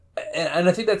And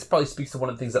I think that probably speaks to one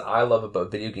of the things that I love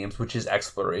about video games, which is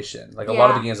exploration. Like a lot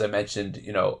of the games I mentioned,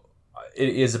 you know, it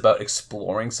is about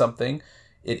exploring something.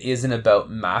 It isn't about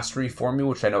mastery for me,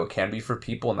 which I know it can be for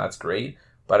people, and that's great.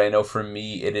 But I know for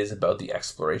me, it is about the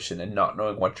exploration and not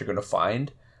knowing what you're going to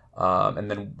find, and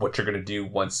then what you're going to do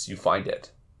once you find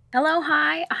it. Hello,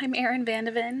 hi, I'm Erin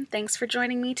Vandeven. Thanks for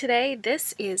joining me today.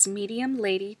 This is Medium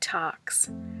Lady Talks.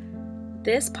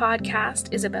 This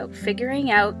podcast is about figuring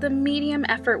out the medium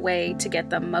effort way to get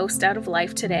the most out of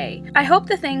life today. I hope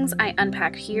the things I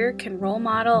unpack here can role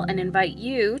model and invite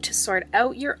you to sort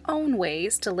out your own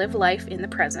ways to live life in the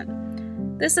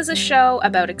present. This is a show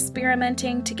about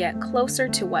experimenting to get closer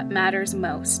to what matters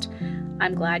most.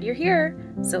 I'm glad you're here,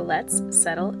 so let's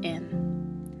settle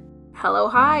in. Hello,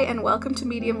 hi, and welcome to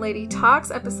Medium Lady Talks,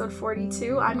 episode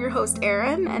 42. I'm your host,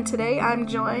 Erin, and today I'm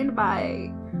joined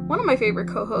by one of my favorite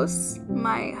co-hosts,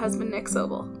 my husband, Nick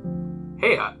Sobel.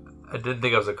 Hey, I didn't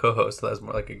think I was a co-host, so that was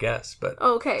more like a guest, but...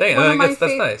 Okay. Dang, I think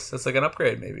that's nice. That's like an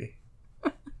upgrade, maybe.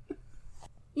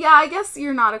 Yeah, I guess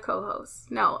you're not a co-host.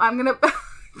 No, I'm gonna...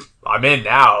 I'm in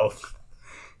now.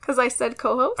 Because I said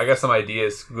co-host? I got some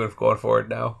ideas going forward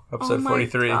now. Episode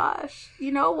 43. Oh my gosh.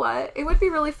 You know what? It would be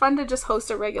really fun to just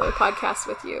host a regular podcast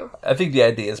with you. I think the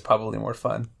idea is probably more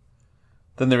fun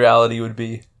than the reality would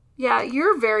be. Yeah,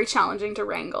 you're very challenging to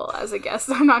wrangle as a guest.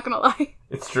 I'm not going to lie.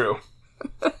 It's true.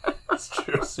 It's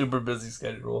true. Super busy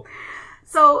schedule.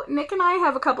 So, Nick and I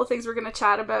have a couple things we're going to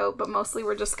chat about, but mostly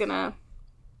we're just going to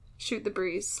shoot the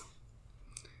breeze.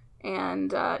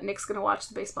 And Nick's going to watch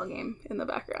the baseball game in the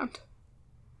background.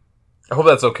 I hope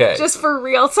that's okay. Just for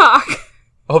real talk.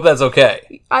 I hope that's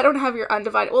okay. I don't have your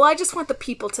undivided... Well, I just want the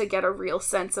people to get a real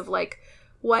sense of, like,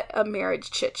 what a marriage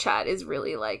chit-chat is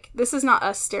really like. This is not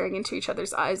us staring into each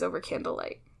other's eyes over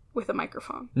candlelight with a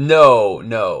microphone.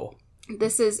 No.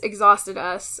 This is exhausted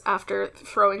us after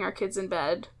throwing our kids in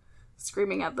bed,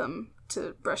 screaming at them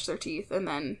to brush their teeth, and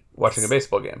then... Watching a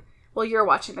baseball game. Well, you're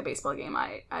watching the baseball game.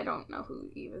 I don't know who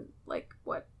even... Like,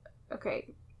 what...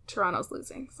 Okay, Toronto's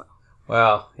losing, so...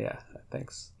 Well, yeah,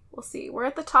 thanks. We'll see. We're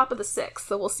at the top of the sixth,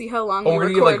 so we'll see how long we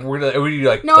record. We're going to do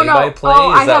like play-by-play?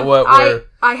 Oh, is that what we're...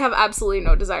 I have absolutely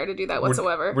no desire to do that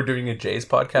whatsoever. We're doing a Jays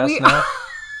podcast now?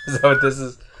 Is that what this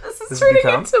is? This is turning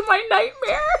into my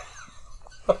nightmare.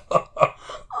 Oh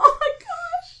my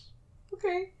gosh.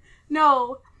 Okay.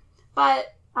 No.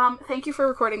 But thank you for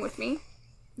recording with me.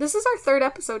 This is our third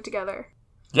episode together.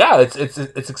 Yeah, it's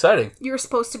exciting. You were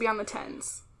supposed to be on the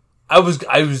 10s. I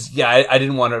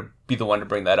didn't want to be the one to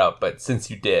bring that up, but since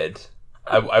you did,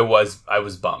 I was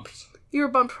bumped. You were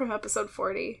bumped from episode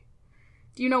 40.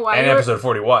 Do you know why? And episode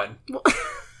 41.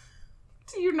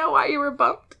 Do you know why you were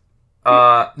bumped?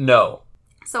 No.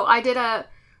 So I did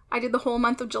the whole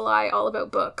month of July all about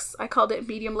books. I called it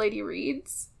Medium Lady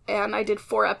Reads, and I did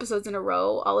 4 episodes in a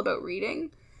row all about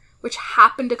reading, which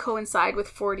happened to coincide with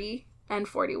 40 and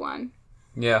 41.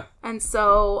 Yeah. And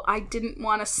so I didn't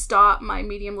want to stop my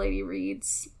Medium Lady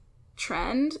Reads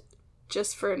trend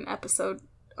just for an episode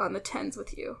on the 10s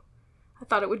with you. I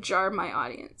thought it would jar my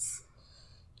audience.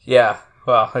 Yeah.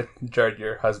 Well, I jarred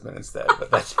your husband instead,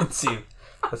 but that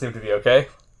seemed to be okay.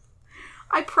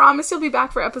 I promise you'll be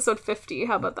back for episode 50.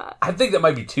 How about that? I think that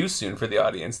might be too soon for the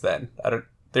audience then.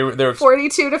 They were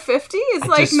 42 to 50 is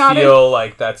like just not feel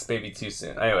like that's maybe too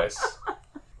soon. Anyways.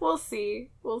 We'll see.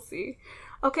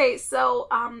 Okay, so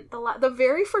the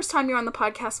very first time you were on the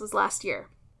podcast was last year,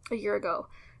 a year ago.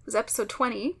 It was episode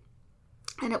 20,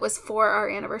 and it was for our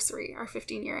anniversary, our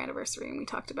 15-year anniversary, and we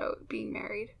talked about being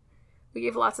married. We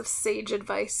gave lots of sage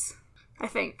advice, I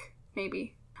think,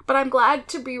 maybe. But I'm glad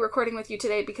to be recording with you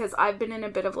today because I've been in a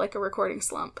bit of like a recording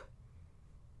slump.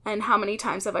 And how many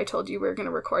times have I told you we were going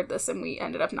to record this and we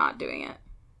ended up not doing it?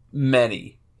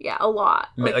 Many. Yeah, a lot.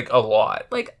 Like a lot.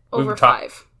 Like over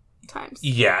 5 times.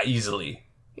 Yeah, easily.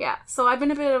 Yeah, so I've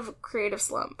been a bit of a creative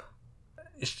slump.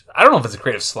 I don't know if it's a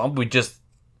creative slump. We just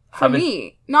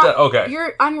me, not okay.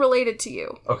 I'm related to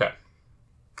you. Okay.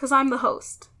 Because I'm the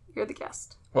host. You're the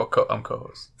guest. Well, I'm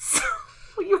co-host.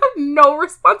 So you have no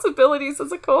responsibilities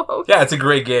as a co-host. Yeah, it's a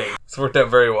great gig. It's worked out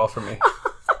very well for me.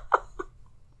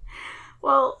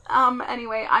 Well,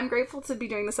 anyway, I'm grateful to be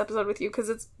doing this episode with you because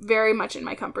it's very much in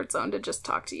my comfort zone to just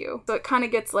talk to you. So it kind of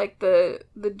gets like the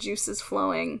juices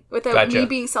flowing without me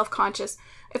being self-conscious.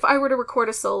 If I were to record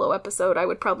a solo episode, I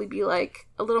would probably be like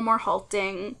a little more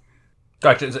halting.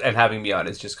 Gotcha. And having me on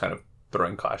is just kind of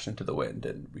throwing caution to the wind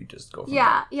and we just go from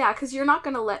there. Yeah, because you're not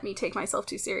going to let me take myself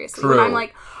too seriously. True. When I'm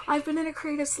like, I've been in a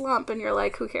creative slump, and you're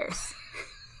like, who cares?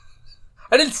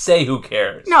 I didn't say who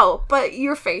cares. No, but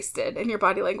your face did, and your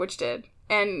body language did.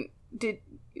 And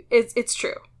it's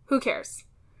true. Who cares?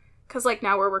 Because, like,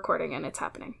 now we're recording and it's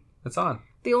happening. It's on.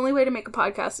 The only way to make a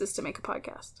podcast is to make a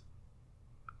podcast.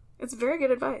 It's very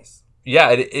good advice. Yeah,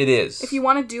 it is. If you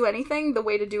want to do anything, the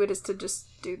way to do it is to just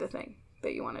do the thing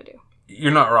that you want to do.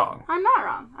 You're not wrong. I'm not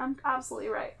wrong. I'm absolutely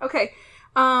right. Okay.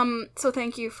 So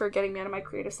thank you for getting me out of my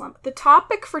creative slump. The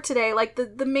topic for today, like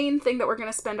the main thing that we're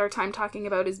going to spend our time talking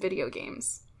about is video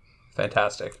games.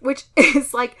 Fantastic. Which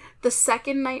is like the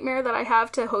second nightmare that I have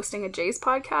to hosting a Jay's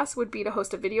podcast would be to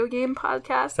host a video game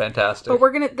podcast. Fantastic. But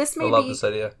we're going to, I love this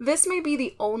idea. This may be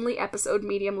the only episode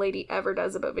Medium Lady ever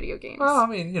does about video games. Well, I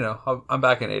mean, you know, I'm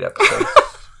back in 8 episodes.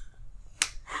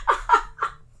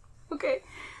 Okay.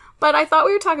 But I thought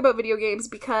we would talk about video games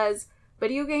because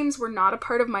video games were not a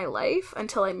part of my life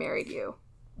until I married you.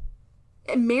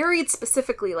 And married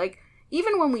specifically, like,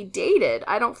 even when we dated,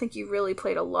 I don't think you really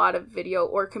played a lot of video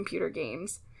or computer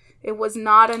games. It was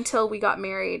not until we got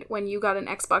married when you got an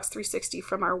Xbox 360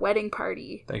 from our wedding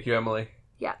party. Thank you, Emily.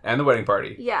 Yeah. And the wedding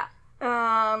party. Yeah.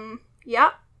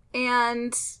 Yeah.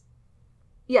 And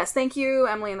yes, thank you,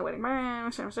 Emily, and the wedding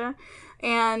party.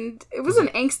 And it was an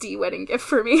angsty wedding gift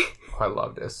for me. Oh, I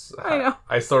love this. I know.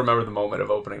 I still remember the moment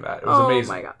of opening that. It was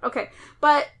amazing. Oh my god. Okay.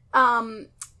 But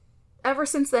ever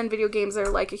since then, video games are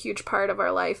like a huge part of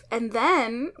our life. And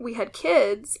then we had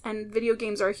kids, and video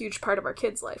games are a huge part of our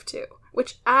kids' life too.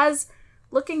 Which, as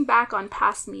looking back on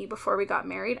past me before we got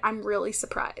married, I'm really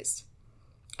surprised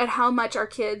at how much our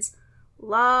kids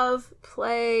love,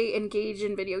 play, engage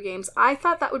in video games. I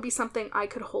thought that would be something I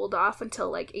could hold off until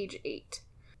like age 8.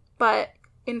 But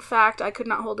in fact, I could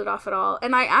not hold it off at all.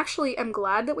 And I actually am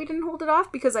glad that we didn't hold it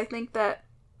off because I think that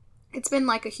it's been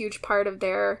like a huge part of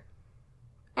their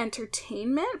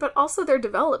entertainment, but also their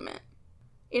development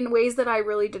in ways that I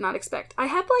really did not expect. I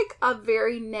had like a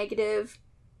very negative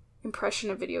impression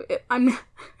of video.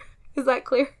 Is that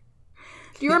clear?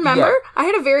 Do you remember? Yeah. I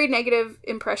had a very negative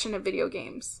impression of video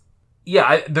games.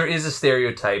 Yeah, there is a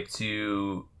stereotype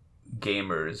to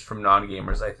gamers from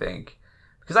non-gamers, I think.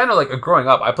 Because I know, like, growing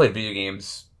up, I played video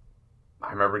games.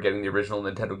 I remember getting the original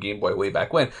Nintendo Game Boy way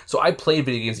back when. So I played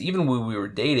video games even when we were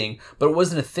dating, but it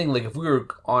wasn't a thing. Like, if we were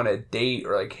on a date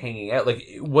or, like, hanging out, like,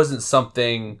 it wasn't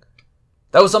something...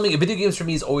 That was something... Video games for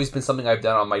me has always been something I've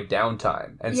done on my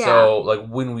downtime. And so, like,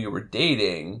 when we were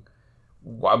dating,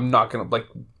 I'm not going to, like,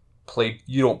 play...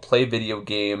 You don't play video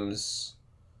games.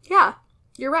 Yeah,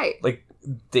 you're right. Like,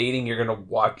 dating, you're going to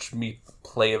watch me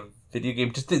play a video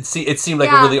game. It seemed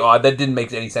like a really odd... That didn't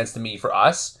make any sense to me for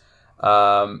us.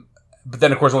 But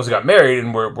then, of course, once we got married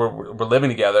and we're living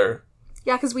together...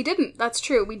 Yeah, because we didn't. That's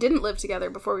true. We didn't live together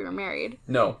before we were married.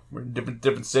 No. We're in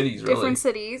different cities, really. Different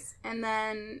cities. And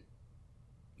then...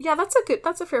 Yeah, that's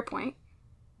a fair point.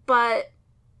 But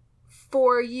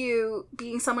for you,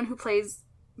 being someone who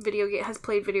has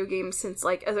played video games since,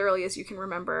 like, as early as you can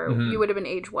remember, you would have been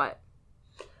age what?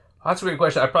 That's a great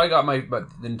question. I probably got my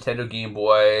Nintendo Game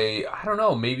Boy, I don't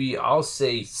know, maybe I'll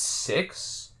say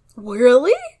 6.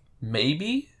 Really?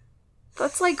 Maybe.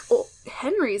 That's like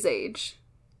Henry's age.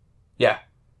 Yeah.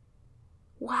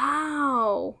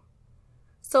 Wow.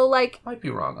 So, like... Might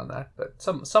be wrong on that, but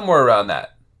somewhere around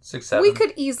that. 6, 7. We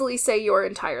could easily say your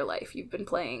entire life you've been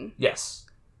playing. Yes.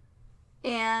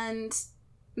 And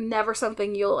never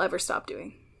something you'll ever stop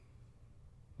doing.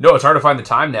 No, it's hard to find the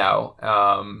time now.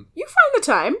 You find the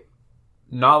time.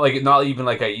 Not even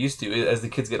like I used to as the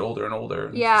kids get older and older.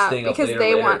 Yeah, because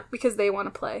they want to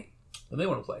play. And they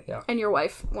want to play, yeah. And your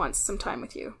wife wants some time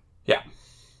with you. Yeah.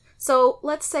 So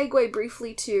let's segue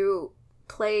briefly to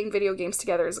playing video games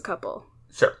together as a couple.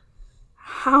 Sure.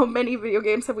 How many video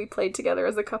games have we played together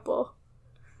as a couple?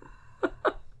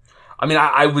 I mean,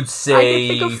 I would say... I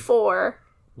can think of 4.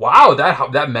 Wow,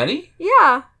 that many?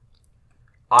 Yeah.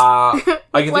 I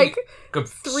can like think of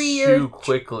 3 year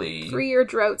quickly. 3-year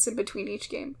droughts in between each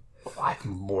game.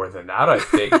 More than that, I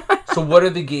think. So what are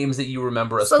the games that you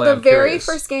remember us playing? So the very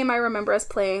first game I remember us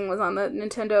playing was on the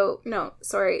Nintendo... No,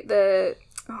 sorry.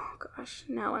 Oh, gosh.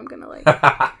 Now I'm going to like...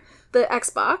 the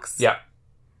Xbox. Yeah.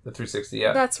 The 360,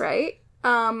 yeah. That's right.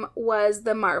 Was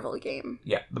the Marvel game.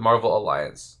 Yeah, the Marvel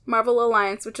Alliance. Marvel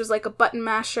Alliance, which was like a button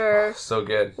masher. Oh, so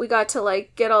good. We got to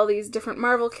like get all these different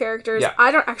Marvel characters. Yeah.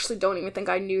 I don't even think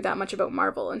I knew that much about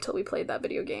Marvel until we played that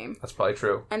video game. That's probably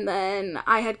true. And then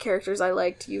I had characters I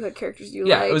liked, you had characters you liked.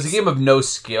 Yeah, it was a game of no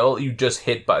skill. You just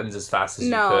hit buttons as fast as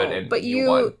you could and but you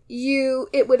won.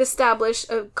 It would establish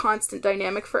a constant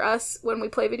dynamic for us when we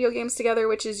play video games together,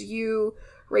 which is you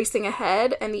racing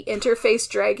ahead and the interface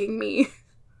dragging me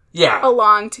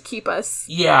along to keep us.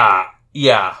 Yeah.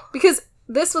 Because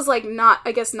this was like not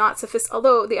sophisticated.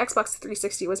 Although the Xbox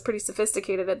 360 was pretty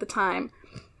sophisticated at the time,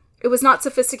 it was not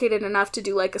sophisticated enough to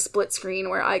do like a split screen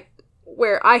where I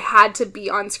where I had to be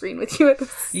on screen with you at the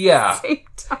same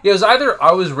time. It was either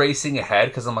I was racing ahead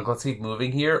because I'm like, let's keep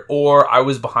moving here, or I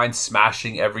was behind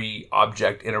smashing every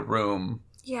object in a room.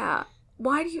 Yeah.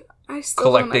 Why do you... I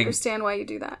still don't understand why you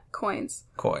do that. Coins.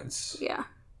 Yeah.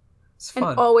 It's fun.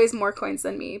 And always more coins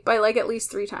than me. By like at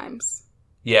least 3 times.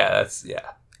 Yeah,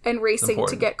 And racing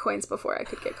to get coins before I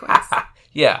could get coins.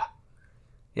 Yeah,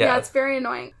 it's very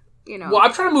annoying. You know. Well,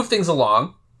 I'm trying to move things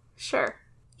along. Sure.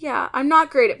 Yeah, I'm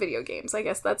not great at video games. I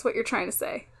guess that's what you're trying to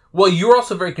say. Well, you're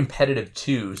also very competitive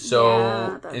too.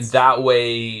 So in that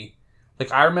way,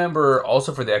 like I remember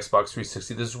also for the Xbox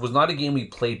 360, this was not a game we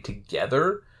played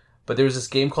together, but there was this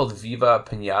game called Viva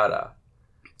Pinata.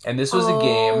 And this was a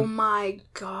game... Oh my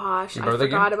gosh. I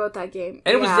forgot about that game.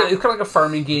 And it was kind of like a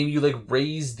farming game. You like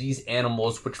raised these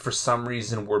animals, which for some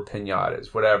reason were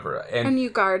pinatas, whatever. And you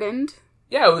gardened?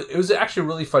 Yeah, it was actually a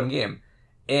really fun game.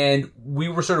 And we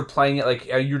were sort of playing it like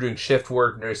you were doing shift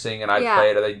work, nursing, and I'd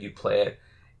play it, and then you'd play it.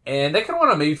 And that kind of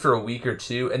went on maybe for a week or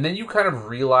two. And then you kind of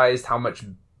realized how much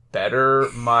better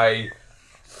my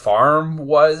farm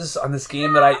was on this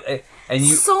game that and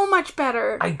you so much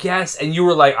better, I guess. And you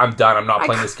were like, I'm done, I'm not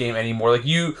playing this game anymore. Like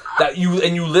you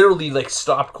literally like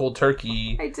stopped cold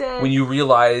turkey. I did. When you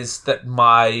realized that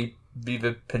my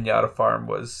Viva Pinata farm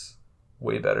was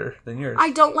way better than yours.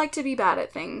 I don't like to be bad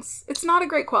at things. It's not a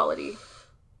great quality.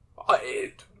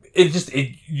 You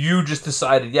just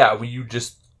decided, you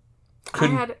just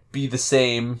couldn't be the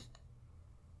same.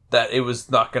 That it was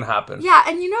not going to happen. Yeah,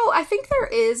 and I think there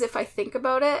is, if I think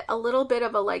about it, a little bit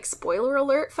of a, like, spoiler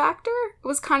alert factor. It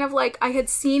was kind of like, I had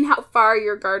seen how far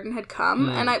your garden had come,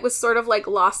 and I was sort of, like,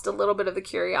 lost a little bit of the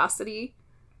curiosity.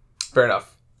 Fair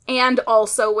enough. And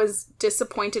also was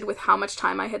disappointed with how much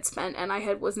time I had spent, and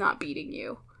I was not beating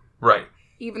you. Right.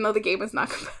 Even though the game was not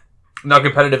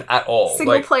competitive at all.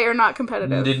 Single player, not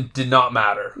competitive. Did not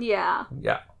matter. Yeah.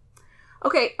 Yeah.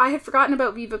 Okay, I had forgotten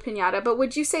about Viva Pinata, but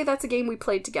would you say that's a game we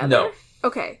played together? No.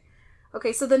 Okay,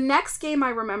 so the next game I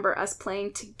remember us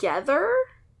playing together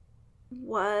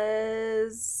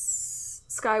was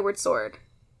Skyward Sword.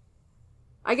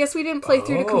 I guess we didn't play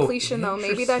through to completion, though.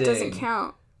 Maybe that doesn't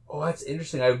count. Oh, that's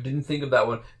interesting. I didn't think of that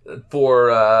one. For,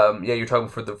 you're talking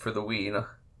for the Wii,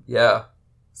 Yeah.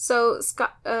 So,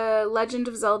 Legend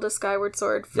of Zelda Skyward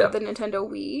Sword for the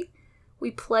Nintendo Wii,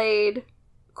 we played...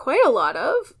 quite a lot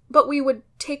of, but we would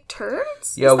take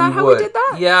turns? Yeah, Is that how we did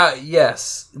that? Yeah,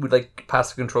 yes. We'd like pass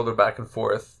the controller back and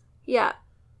forth. Yeah.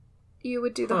 You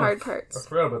would do the hard parts. I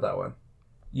forgot about that one.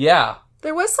 Yeah.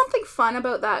 There was something fun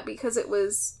about that because it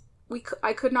was...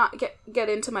 I could not get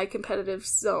into my competitive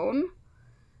zone.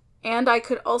 And I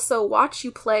could also watch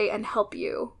you play and help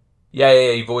you. Yeah.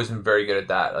 You've always been very good at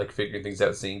that, like figuring things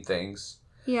out, seeing things.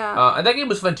 Yeah. And that game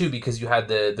was fun too because you had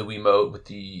the Wiimote with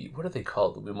the... What do they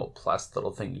call it? The Wiimote Plus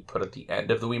little thing you put at the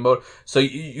end of the Wiimote. So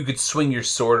you could swing your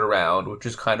sword around, which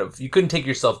is kind of... You couldn't take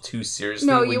yourself too seriously.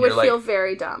 No, you would feel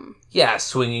very dumb. Yeah,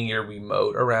 swinging your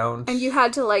Wiimote around. And you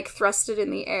had to, like, thrust it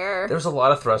in the air. There was a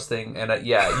lot of thrusting. And,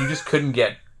 you just couldn't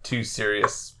get too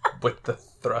serious with the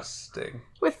thrusting.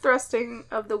 With thrusting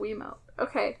of the Wiimote.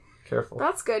 Okay. Careful.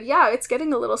 That's good. Yeah, it's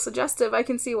getting a little suggestive. I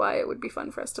can see why it would be fun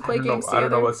for us to play games together. I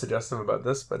don't know what's suggestive about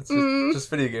this, but it's just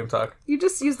video game talk. You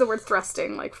just use the word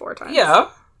thrusting like 4 times.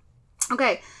 Yeah.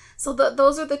 Okay, so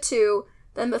those are the 2.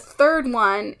 Then the third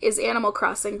one is Animal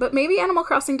Crossing, but maybe Animal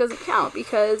Crossing doesn't count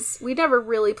because we never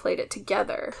really played it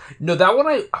together. No, that one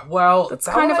That's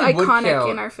kind of iconic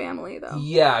in our family, though.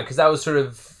 Yeah, because that was sort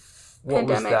of... What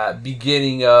was that?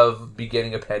 Beginning of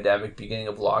pandemic, beginning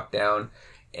of lockdown,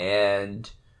 and...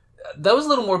 That was a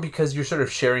little more because you're sort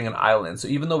of sharing an island. So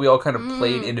even though we all kind of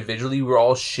played individually, we were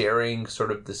all sharing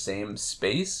sort of the same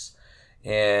space.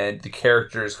 And the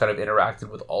characters kind of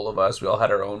interacted with all of us. We all had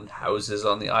our own houses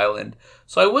on the island.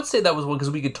 So I would say that was one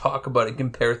because we could talk about and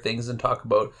compare things and talk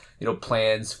about,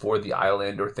 plans for the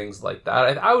island or things like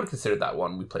that. I would consider that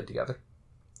one we played together.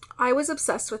 I was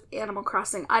obsessed with Animal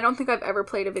Crossing. I don't think I've ever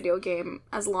played a video game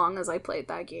as long as I played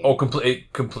that game. Oh,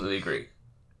 completely agree.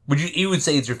 You would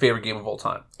say it's your favorite game of all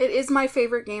time? It is my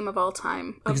favorite game of all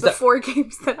time. Of the 4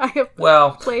 games that I have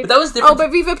played. But that was different. Oh, but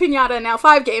Viva Pinata, now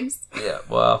 5 games. Yeah,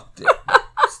 well,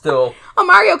 still. Oh,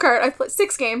 Mario Kart, I've played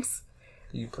 6 games.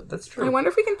 That's true. I wonder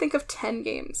if we can think of 10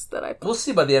 games that I played. We'll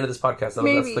see by the end of this podcast.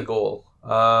 That's the goal.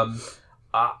 I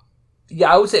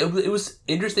would say it was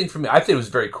interesting for me. I think it was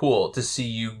very cool to see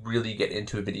you really get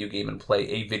into a video game and play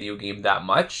a video game that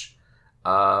much.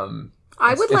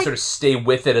 I would sort of stay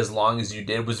with it as long as you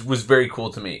did was very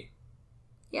cool to me.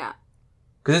 Yeah.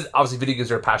 Because obviously video games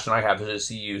are a passion I have, so to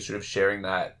see you sort of sharing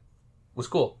that was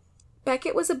cool.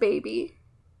 Beckett was a baby.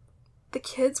 the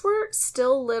kids were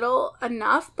still little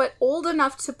enough, but old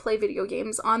enough to play video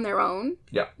games on their own.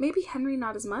 Yeah. Maybe Henry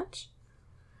not as much.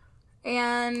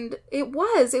 And it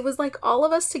was like all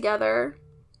of us together,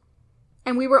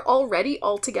 and we were already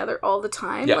all together all the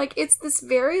time. Yeah. Like, it's this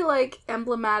very, like,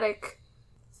 emblematic,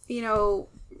 you know,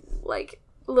 like,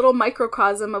 little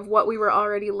microcosm of what we were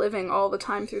already living all the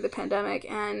time through the pandemic.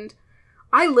 And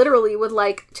I literally would,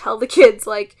 like, tell the kids,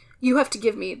 like, you have to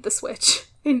give me the Switch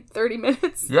in 30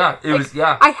 minutes. Yeah, it was,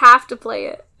 yeah. I have to play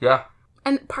it. Yeah.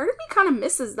 And part of me kind of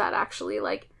misses that, actually,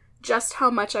 like, just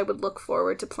how much I would look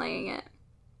forward to playing it.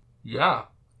 Yeah.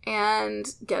 And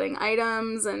getting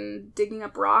items and digging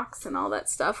up rocks and all that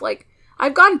stuff. Like,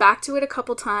 I've gone back to it a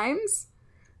couple times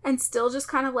and still just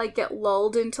kind of, like, get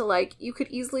lulled into, like, you could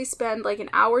easily spend, like,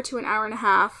 an hour to an hour and a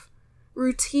half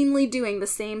routinely doing the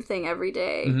same thing every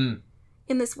day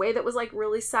in this way that was, like,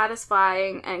 really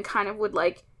satisfying and kind of would,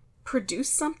 like, produce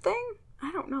something.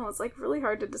 I don't know. It's, like, really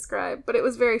hard to describe, but it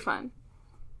was very fun.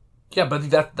 Yeah, but I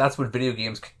think that's what video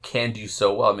games can do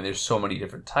so well. I mean, there's so many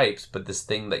different types, but this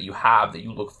thing that you have that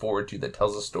you look forward to that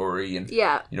tells a story, and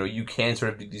yeah, you know, you can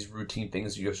sort of do these routine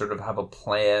things. You sort of have a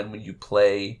plan when you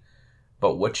play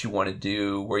about what you want to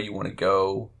do, where you want to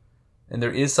go, and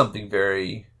there is something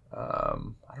very I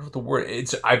don't know what the word.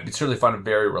 I certainly find it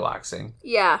very relaxing.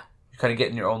 Yeah, you kind of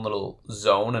get in your own little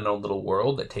zone and own little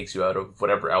world that takes you out of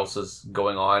whatever else is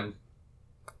going on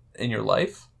in your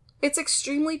life. It's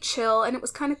extremely chill, and it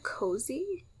was kind of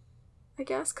cozy, I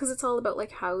guess, because it's all about,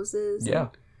 like, houses and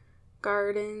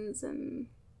gardens and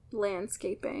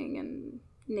landscaping and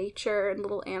nature and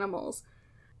little animals.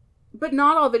 But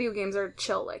not all video games are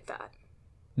chill like that.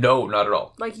 No, not at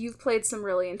all. Like, you've played some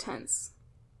really intense,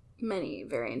 many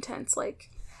very intense,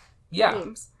 like,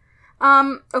 games.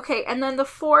 Okay, and then the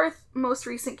fourth most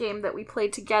recent game that we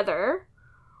played together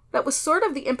that was sort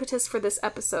of the impetus for this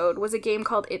episode was a game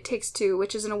called It Takes Two,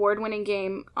 which is an award-winning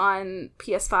game on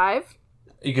PS5.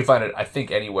 You can find it, I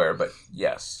think, anywhere, but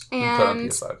yes.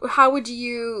 And how would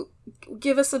you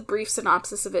give us a brief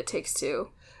synopsis of It Takes Two?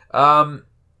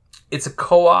 It's a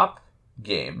co-op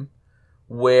game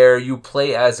where you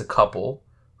play as a couple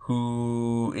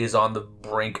who is on the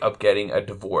brink of getting a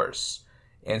divorce.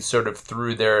 And sort of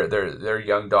through their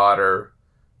young daughter,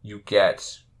 you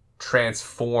get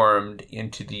transformed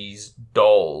into these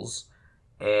dolls,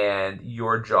 and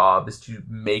your job is to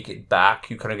make it back.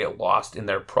 You kind of get lost in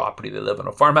their property. They live in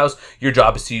a farmhouse. Your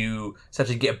job is to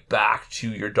essentially get back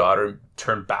to your daughter and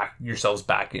turn back yourselves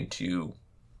back into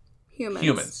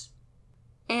humans.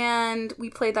 And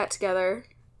we played that together.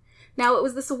 Now, it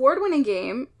was this award-winning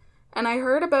game, and I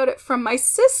heard about it from my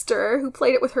sister, who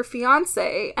played it with her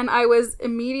fiancé, and I was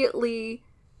immediately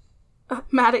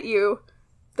mad at you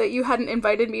that you hadn't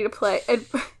invited me to play.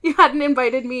 You hadn't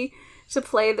invited me to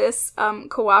play this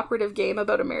cooperative game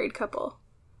about a married couple.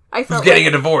 I felt who's getting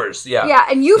a divorce. Yeah, yeah,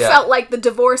 and you felt like the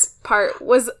divorce part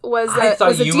was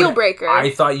a deal breaker.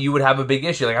 I thought you would have a big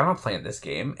issue. Like, I'm not playing this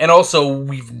game, and also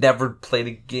we've never played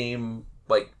a game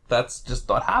like that's just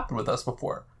not happened with us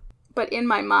before. But in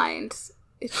my mind,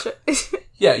 it should.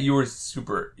 Yeah, you were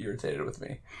super irritated with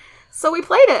me. So we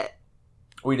played it.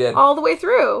 We did all the way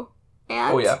through,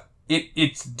 and oh yeah.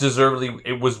 It's deservedly,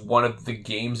 it was one of the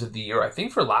games of the year, I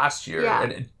think, for last year. Yeah.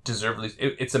 And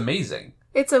it's amazing.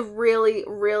 It's a really,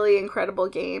 really incredible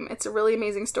game. It's a really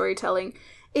amazing storytelling.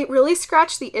 It really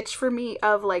scratched the itch for me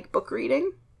of, like, book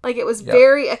reading. Like, it was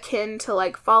very akin to,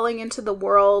 like, falling into the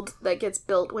world that gets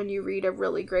built when you read a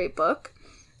really great book.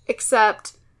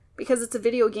 Except, because it's a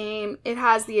video game, it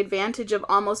has the advantage of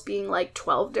almost being, like,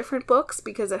 12 different books,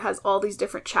 because it has all these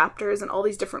different chapters and all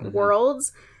these different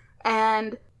worlds.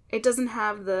 And it doesn't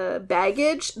have the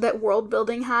baggage that world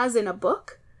building has in a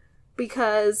book,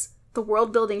 because the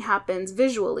world building happens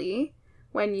visually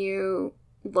when you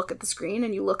look at the screen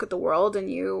and you look at the world and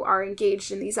you are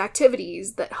engaged in these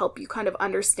activities that help you kind of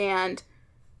understand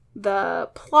the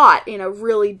plot in a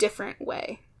really different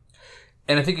way.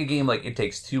 And I think a game like It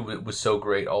Takes Two was so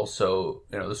great also.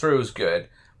 You know, the story was good,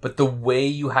 but the way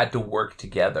you had to work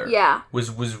together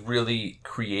was really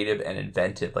creative and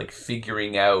inventive, like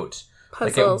figuring out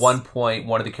puzzles. Like at one point,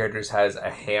 one of the characters has a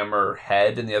hammer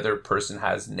head and the other person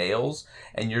has nails,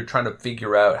 and you're trying to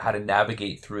figure out how to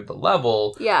navigate through the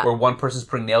level where one person's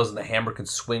putting nails and the hammer can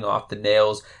swing off the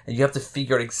nails, and you have to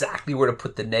figure out exactly where to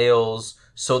put the nails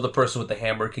so the person with the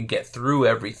hammer can get through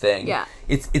everything. Yeah.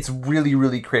 It's really,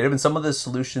 really creative, and some of the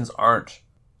solutions aren't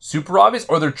super obvious,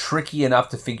 or they're tricky enough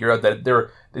to figure out that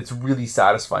it's really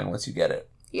satisfying once you get it.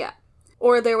 Yeah.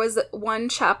 Or there was one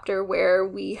chapter where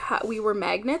we were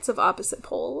magnets of opposite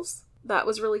poles. That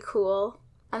was really cool.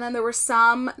 And then there were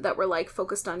some that were, like,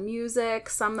 focused on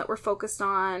music, some that were focused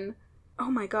on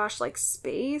oh my gosh, like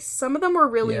space. Some of them were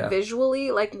really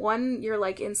visually, like one you're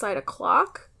like inside a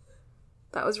clock.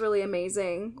 That was really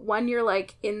amazing. One you're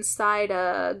like inside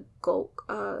a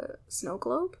snow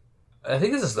globe. I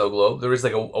think it's a snow globe. There is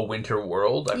like a winter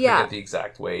world. I forget the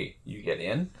exact way you get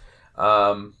in.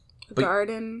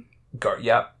 Garden.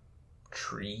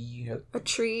 Tree. A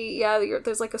tree. Yeah,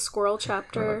 there's like a squirrel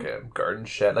chapter. Okay, garden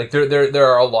shed. Like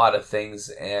there are a lot of things,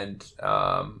 and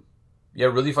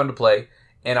really fun to play.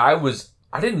 And I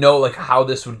didn't know like how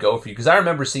this would go for you, because I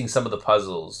remember seeing some of the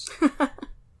puzzles.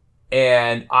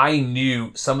 And I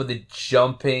knew some of the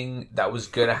jumping that was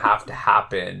going to have to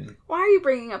happen. Why are you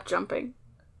bringing up jumping?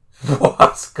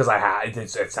 What? Because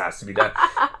it has to be done.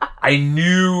 I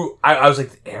knew, I was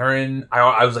like, Aaron,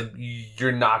 I was like,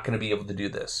 you're not going to be able to do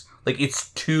this. Like, it's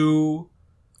too...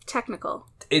 technical.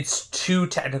 It's too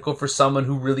technical for someone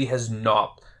who really has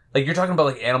not... Like, you're talking about,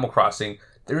 like, Animal Crossing.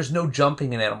 There is no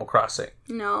jumping in Animal Crossing.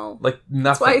 No. Like, nothing.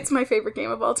 That's why it's my favorite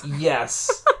game of all time.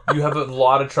 Yes. You have a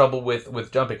lot of trouble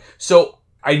with jumping. So,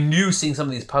 I knew seeing some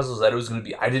of these puzzles that it was going to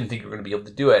be... I didn't think you were going to be able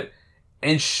to do it.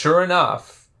 And sure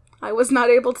enough... I was not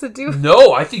able to do...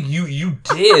 No, I think you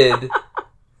did...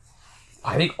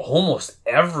 I think almost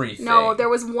everything. No, there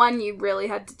was one you really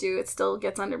had to do. It still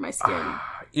gets under my skin.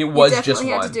 It was just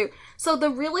one. Had to do. So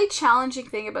the really challenging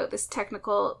thing about this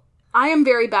technical... I am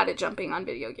very bad at jumping on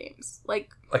video games. Like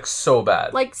so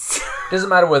bad. Like... doesn't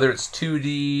matter whether it's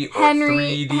 2D or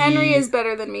 3D. Henry is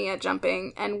better than me at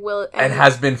jumping and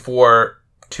has been for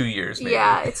 2 years, maybe.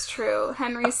 Yeah, it's true.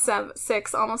 Henry's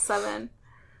 6, almost 7.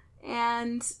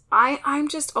 And I've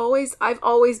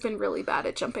always been really bad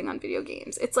at jumping on video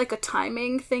games. It's like a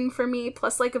timing thing for me,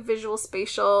 plus like a visual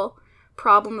spatial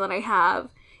problem that I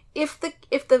have. If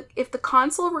the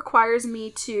console requires me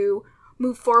to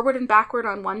move forward and backward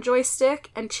on one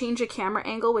joystick and change a camera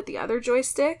angle with the other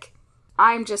joystick,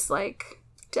 I'm just like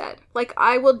dead. Like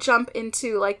I will jump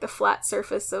into like the flat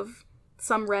surface of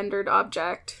some rendered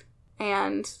object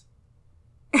and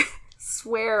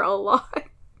swear a lot.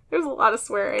 There's a lot of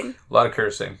swearing. A lot of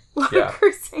cursing. A lot of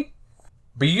cursing.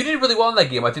 But you did really well in that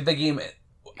game. I think that game...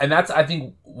 And that's, I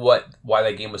think, why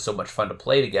that game was so much fun to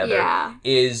play together. Yeah.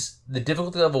 Is the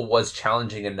difficulty level was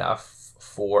challenging enough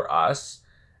for us.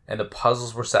 And the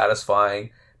puzzles were satisfying.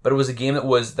 But it was a game that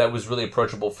was really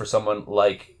approachable for someone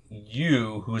like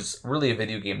you, who's really a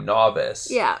video game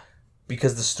novice. Yeah.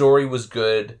 Because the story was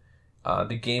good.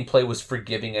 The gameplay was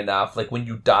forgiving enough. Like when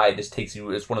you die, it's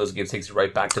one of those games that takes you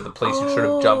right back to the place you should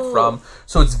have jumped from.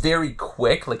 So it's very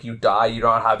quick. Like you die, you're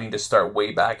not having to start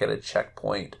way back at a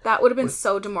checkpoint. That would have been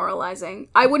so demoralizing.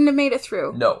 I wouldn't have made it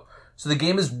through. No. So the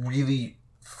game is really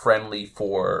friendly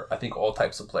for, I think, all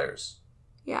types of players.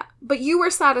 Yeah. But you were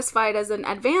satisfied as an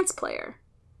advanced player.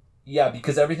 Yeah,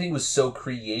 because everything was so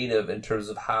creative in terms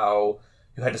of how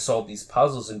you had to solve these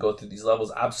puzzles and go through these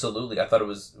levels. Absolutely. I thought it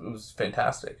was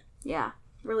fantastic. Yeah,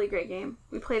 really great game.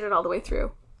 We played it all the way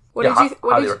through.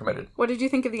 Highly recommended. What did you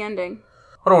think of the ending?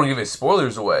 I don't want to give any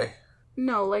spoilers away.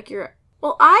 No, I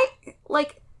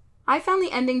found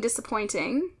the ending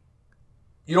disappointing.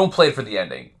 You don't play it for the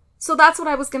ending. So that's what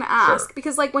I was going to ask. Sure.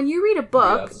 Because like when you read a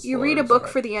book, you read a book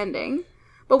for the ending.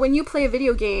 But when you play a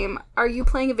video game, are you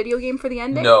playing a video game for the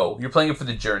ending? No, you're playing it for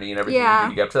the journey and everything you do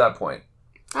to get up to that point.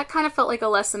 That kind of felt like a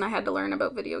lesson I had to learn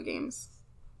about video games.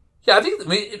 Yeah, I think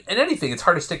in anything, it's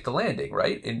hard to stick the landing,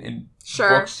 right? In sure.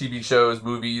 Books, TV shows,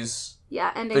 movies,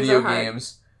 endings video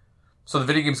games. So the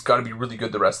video game's got to be really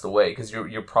good the rest of the way, because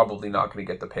you're probably not going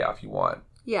to get the payoff you want.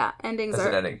 Yeah, endings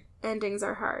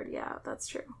are hard. Yeah, that's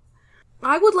true.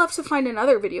 I would love to find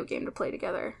another video game to play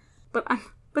together, but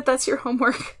that's your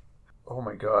homework. Oh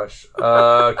my gosh.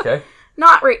 Okay.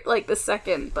 Not right like the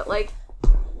second, but like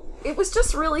it was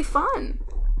just really fun.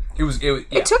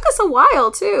 It took us a while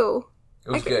too.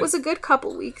 It was a good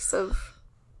couple weeks of...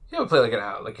 Yeah, we play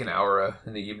like an hour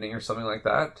in the evening or something like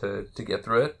that to get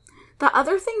through it. The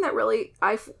other thing that really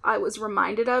I was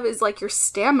reminded of is like your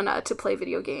stamina to play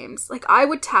video games. Like I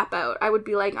would tap out. I would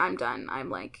be like, I'm done. I'm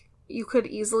like, you could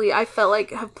easily, I felt like,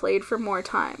 have played for more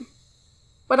time.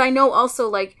 But I know also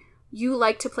like you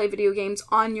like to play video games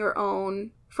on your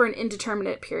own for an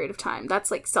indeterminate period of time. That's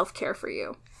like self-care for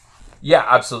you. Yeah,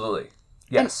 absolutely.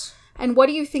 Yes. And what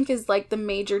do you think is, like, the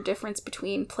major difference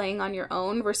between playing on your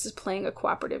own versus playing a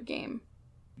cooperative game?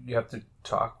 You have to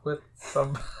talk with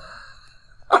some...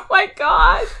 Oh, my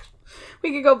God.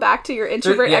 We could go back to your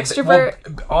introvert, extrovert.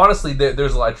 Well, honestly,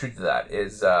 there's a lot of truth to that.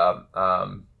 Is, like,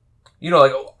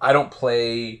 I don't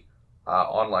play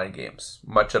online games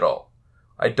much at all.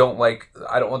 I don't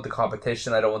want the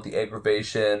competition. I don't want the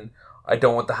aggravation. I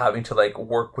don't want the having to, like,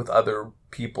 work with other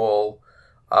people.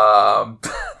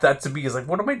 That to me is like,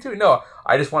 what am I doing? No,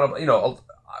 I just want to,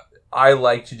 I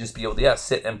like to just be able to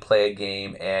sit and play a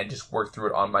game and just work through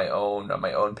it on my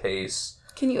own pace.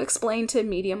 Can you explain to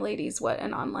medium ladies what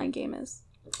an online game is?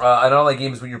 An online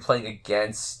game is when you're playing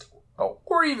against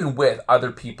or even with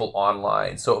other people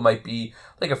online. So it might be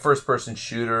like a first-person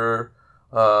shooter.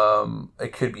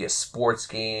 It could be a sports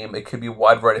game. It could be a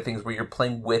wide variety of things where you're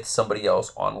playing with somebody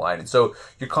else online. And so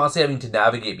you're constantly having to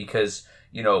navigate because,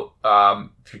 if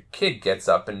your kid gets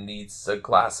up and needs a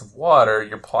glass of water,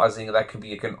 you're pausing. That could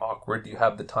be like an awkward. Do you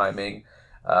have the timing?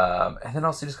 And then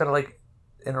also you just got to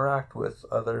interact with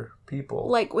other people.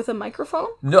 Like with a microphone?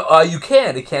 No, you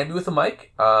can. It can be with a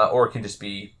mic, or it can just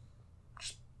be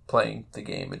just playing the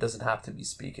game. It doesn't have to be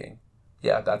speaking.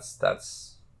 Yeah,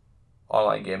 that's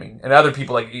online gaming. And other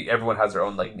people, everyone has their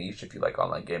own niche. If you like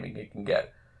online gaming, it can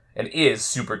get and is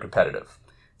super competitive.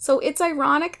 So it's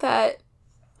ironic that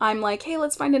I'm like, hey,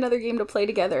 let's find another game to play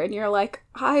together, and you're like,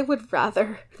 I would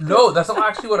rather. No, that's not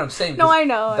actually what I'm saying. No, I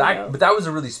know. But that was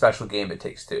a really special game. It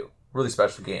Takes Two. Really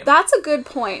special game. That's a good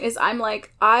point. Is I'm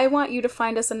like, I want you to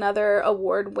find us another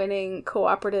award-winning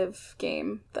cooperative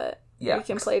game that we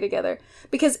can play together,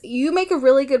 because you make a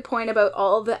really good point about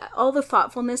all the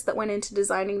thoughtfulness that went into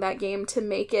designing that game to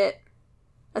make it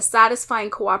a satisfying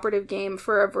cooperative game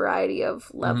for a variety of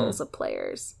levels of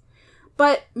players.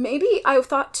 But maybe I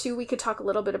thought too we could talk a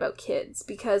little bit about kids,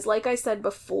 because like I said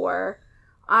before,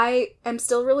 I am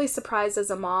still really surprised as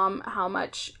a mom how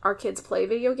much our kids play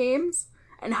video games.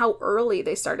 And how early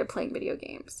they started playing video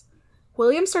games.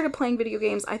 William started playing video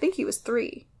games, I think he was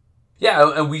 3.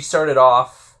 Yeah, and we started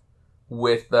off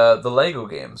with the Lego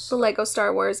games. The Lego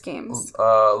Star Wars games.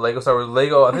 Lego Star Wars.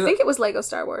 Lego. I think it was Lego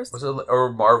Star Wars. Was it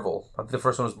or Marvel? I think the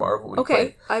first one was Marvel.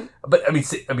 Okay. But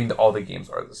I mean, all the games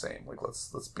are the same.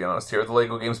 Let's be honest here. The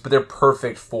Lego games, but they're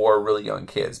perfect for really young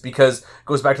kids because it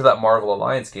goes back to that Marvel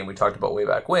Alliance game we talked about way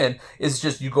back when. It's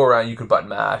just you go around, you can button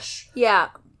mash. Yeah.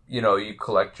 You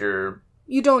collect your.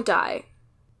 You don't die.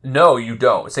 No, you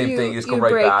don't. Same thing. You just go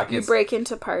right back. You break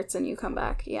into parts and you come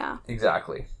back. Yeah.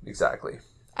 Exactly.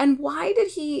 And why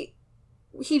did he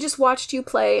just watched you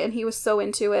play and he was so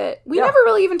into it? We never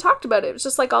really even talked about it. It was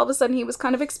just all of a sudden he was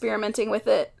kind of experimenting with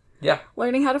it. Yeah.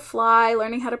 Learning how to fly,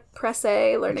 learning how to press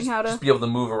A, learning how to... Just be able to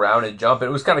move around and jump. And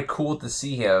it was kind of cool to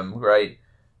see him, right,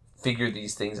 figure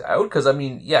these things out. Because,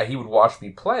 he would watch me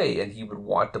play and he would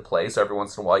want to play. So every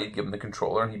once in a while you'd give him the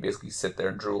controller and he'd basically sit there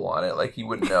and drool on it. He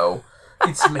wouldn't know...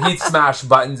 He'd smash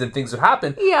buttons and things would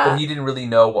happen, but he didn't really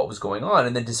know what was going on.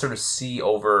 And then to sort of see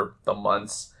over the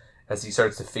months as he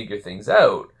starts to figure things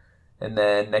out, and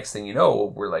then next thing you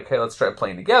know, we're like, hey, let's try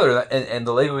playing together. And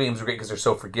the Lego games are great because they're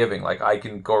so forgiving. I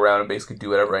can go around and basically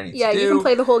do whatever I need to do. Yeah, you can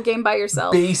play the whole game by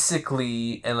yourself.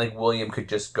 Basically, and William could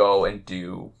just go and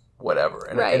do whatever.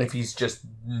 And if he's just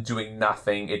doing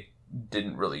nothing, it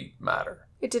didn't really matter.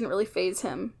 It didn't really faze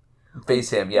him.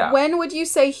 Yeah. When would you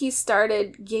say he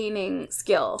started gaining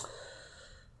skill?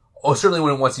 Oh, certainly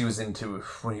when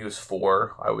he was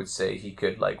 4, I would say he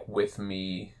could, with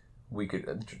me, we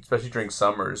could, especially during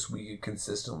summers, we could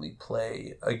consistently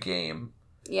play a game.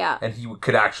 Yeah. And he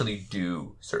could actually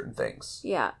do certain things.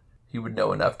 Yeah. He would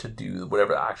know enough to do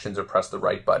whatever actions or press the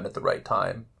right button at the right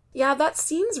time. Yeah, that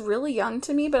seems really young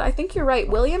to me, but I think you're right.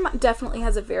 William definitely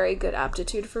has a very good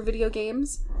aptitude for video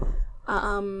games.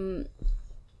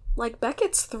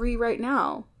 Beckett's 3 right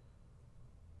now.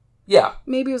 Yeah.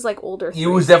 Maybe it was older 3. He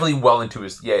was definitely well into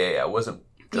his... Yeah. It wasn't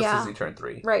just as he turned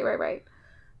 3. Right.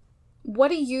 What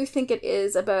do you think it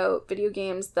is about video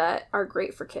games that are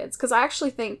great for kids? Because I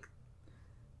actually think...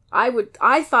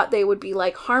 I thought they would be,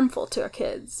 harmful to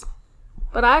kids.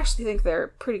 But I actually think they're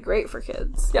pretty great for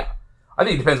kids. Yeah. I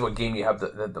think it depends what game you have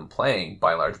them playing,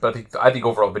 by and large. But I think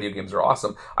overall video games are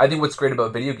awesome. I think what's great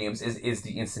about video games is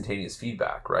the instantaneous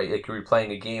feedback, right? You're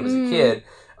playing a game as a kid,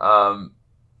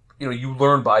 you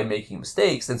learn by making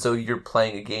mistakes, and so you're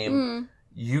playing a game,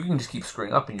 you can just keep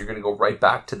screwing up, and you're going to go right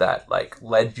back to that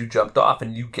ledge you jumped off,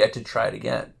 and you get to try it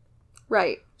again.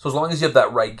 Right. So as long as you have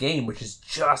that right game, which is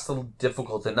just a little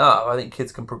difficult enough, I think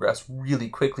kids can progress really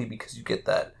quickly because you get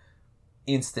that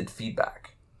instant feedback.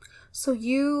 So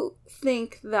you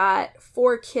think that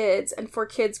for kids and for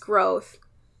kids' growth,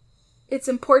 it's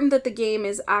important that the game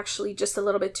is actually just a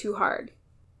little bit too hard?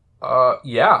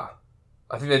 Yeah.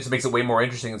 I think that just makes it way more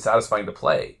interesting and satisfying to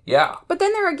play. Yeah. But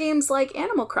then there are games like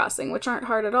Animal Crossing, which aren't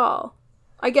hard at all.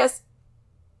 I guess,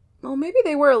 maybe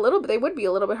they would be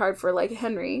a little bit hard for,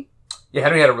 Henry. Yeah,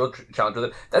 Henry had a real challenge with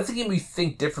it. That's a game we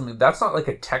think differently. That's not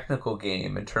a technical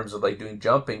game in terms of doing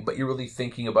jumping, but you're really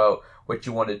thinking about what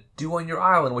you want to do on your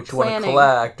island, what you want to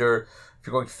collect, or if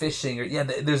you're going fishing. Or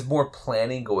there's more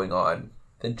planning going on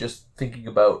than just thinking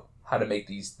about how to make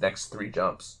these next 3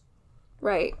 jumps.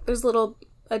 Right. There's little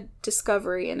a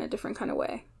discovery in a different kind of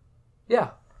way.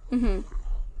 Yeah. Mm-hmm.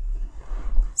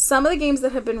 Some of the games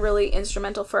that have been really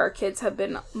instrumental for our kids have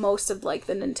been most of like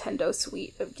the Nintendo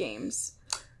suite of games.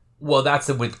 Well, that's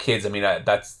with kids. I mean,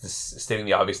 that's stating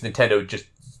the obvious. Nintendo just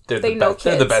they're the best.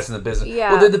 They're the best in the business.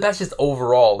 Yeah. Well, they're the best just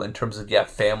overall in terms of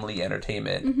family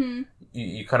entertainment. Mm-hmm.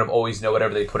 You kind of always know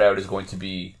whatever they put out is going to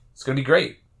be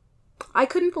great. I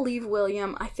couldn't believe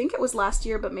William. I think it was last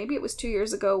year, but maybe it was 2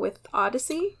 years ago with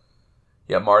Odyssey.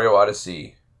 Yeah, Mario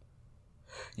Odyssey.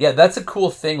 Yeah, that's a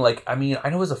cool thing. Like, I mean, I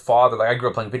know as a father, like I grew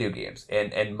up playing video games,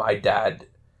 and my dad,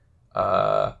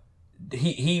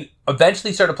 he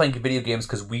eventually started playing video games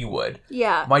because we would.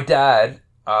 Yeah. My dad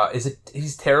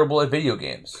he's terrible at video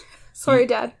games. Sorry,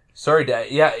 Dad. Sorry, Dad.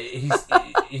 Yeah, he's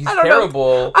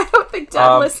terrible. I don't think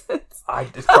Dad listens. I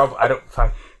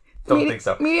don't think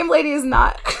so. Medium lady is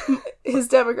not his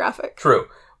demographic. True,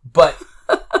 but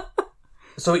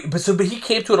but he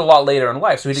came to it a lot later in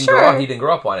life, so he didn't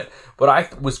grow up on it. What I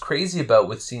was crazy about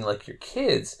with seeing like your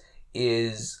kids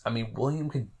is, I mean, William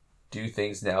can do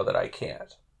things now that I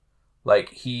can't. Like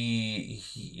he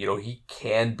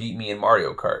can beat me in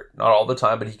Mario Kart. Not all the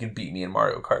time, but he can beat me in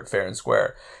Mario Kart fair and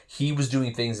square. He was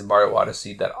doing things in Mario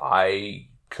Odyssey that I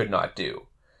could not do.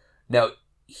 Now,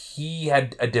 he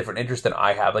had a different interest than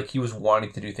I have. Like, he was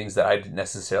wanting to do things that I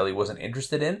necessarily wasn't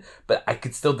interested in, but I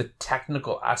could still, the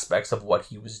technical aspects of what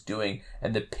he was doing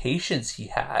and the patience he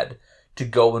had to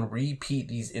go and repeat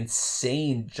these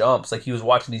insane jumps. Like, he was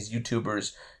watching these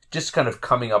YouTubers just kind of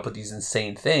coming up with these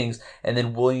insane things, and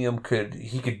then William could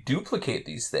duplicate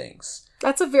these things.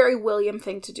 That's a very William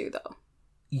thing to do, though.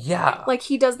 Yeah. Like,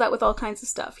 he does that with all kinds of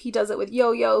stuff. He does it with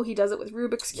yo-yo, he does it with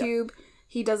Rubik's Cube,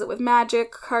 he does it with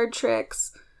magic, card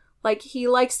tricks. Like, he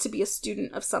likes to be a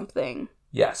student of something.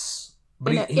 Yes.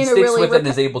 But he sticks really with it and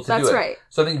is able to do it. That's right.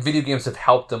 So I think video games have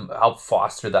helped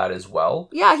foster that as well.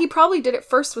 Yeah, he probably did it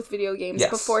first with video games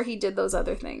before he did those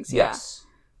other things. Yes.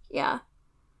 Yeah.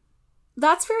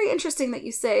 That's very interesting that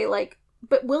you say, like,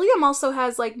 but William also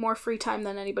has, like, more free time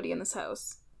than anybody in this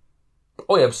house.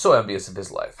 Oh, yeah, I'm so envious of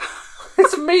his life.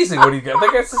 It's amazing what he got.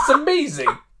 Like, it's amazing.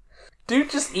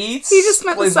 Dude just eats. He just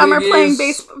spent the summer playing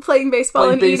baseball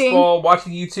and eating.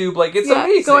 Watching YouTube. Like, it's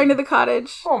amazing. Going to the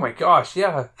cottage. Oh my gosh,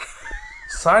 yeah.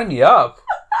 Sign me up.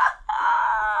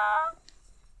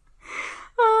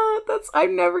 I've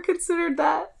never considered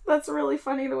that. That's really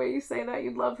funny the way you say that.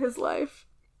 You'd love his life.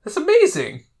 That's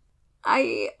amazing.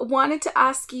 I wanted to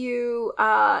ask you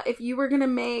if you were going to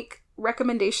make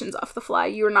recommendations off the fly.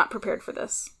 You were not prepared for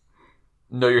this.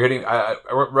 No, you're hitting...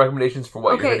 recommendations for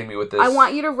what? Okay. You're hitting me with this? I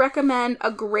want you to recommend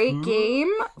a great game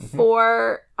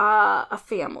for a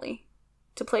family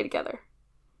to play together.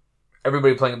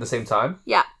 Everybody playing at the same time?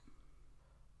 Yeah.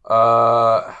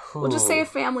 We'll just say a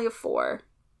family of 4.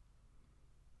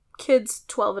 Kids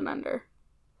 12 and under.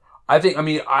 I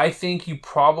think you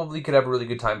probably could have a really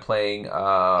good time playing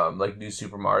like New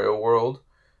Super Mario World.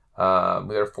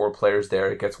 There are 4 players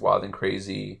there. It gets wild and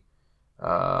crazy.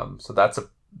 So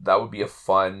that would be a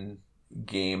fun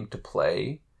game to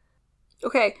play.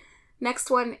 Okay,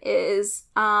 next one is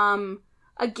a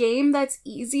game that's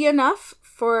easy enough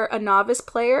for a novice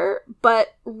player,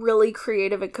 but really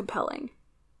creative and compelling.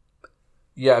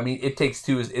 Yeah, I mean, It Takes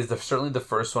Two is certainly the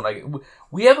first one.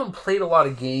 We haven't played a lot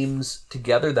of games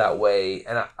together that way,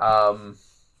 and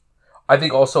I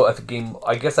think also a game,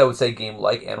 I guess I would say a game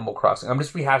like Animal Crossing. I'm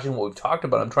just rehashing what we've talked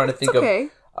about. I'm trying to think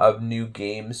of new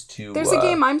games to... There's a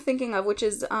game I'm thinking of, which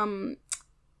is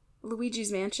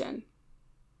Luigi's Mansion.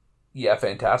 Yeah,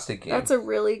 fantastic game. That's a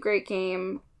really great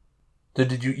game.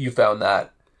 Did you found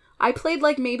that? I played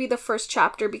like maybe the first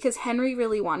chapter because Henry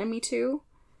really wanted me to.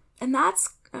 And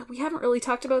that's... We haven't really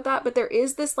talked about that, but there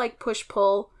is this like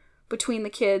push-pull between the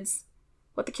kids.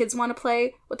 What the kids want to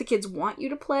play, what the kids want you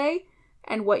to play,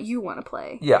 and what you want to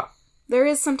play. Yeah. There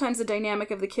is sometimes a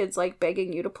dynamic of the kids like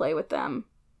begging you to play with them.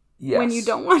 Yes. When you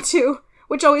don't want to,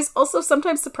 which always also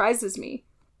sometimes surprises me.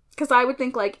 Because I would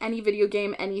think like any video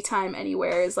game, anytime,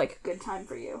 anywhere is like a good time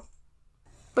for you.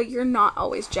 But you're not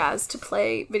always jazzed to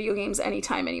play video games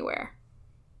anytime, anywhere.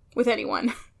 With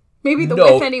anyone. Maybe the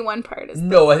with anyone part is...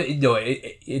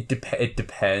 It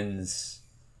depends.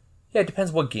 Yeah, it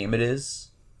depends what game it is.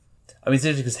 I mean, it's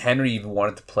interesting because Henry even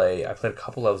wanted to play... I played a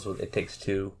couple levels with It Takes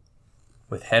Two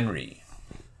with Henry.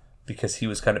 Because he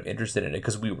was kind of interested in it.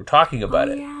 Because we were talking about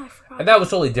it. Yeah, I forgot. And that was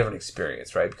a totally different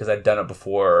experience, right? Because I'd done it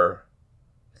before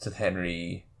with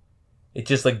Henry. It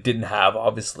just like didn't have,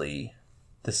 obviously,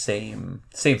 the same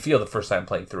feel the first time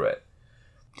playing through it.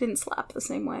 Didn't slap the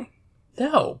same way.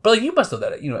 No, but like you must know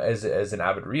that, as an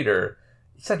avid reader,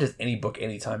 it's not just any book,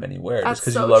 anytime, anywhere. That's just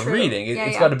because so you love true. reading,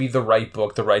 it's got to be the right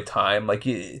book, the right time. Like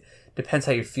depends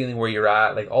how you're feeling, where you're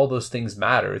at. Like, all those things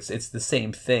matter. It's the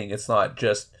same thing. It's not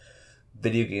just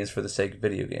video games for the sake of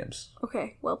video games.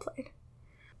 Okay, well played.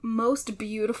 Most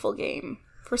beautiful game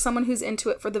for someone who's into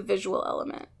it for the visual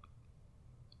element.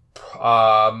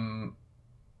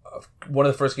 One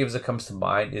of the first games that comes to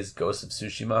mind is Ghost of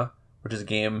Tsushima, which is a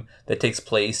game that takes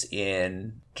place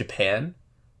in Japan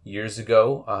years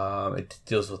ago. It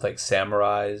deals with like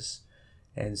samurais,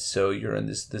 and so you're in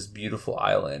this beautiful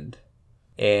island,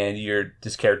 and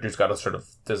this character's got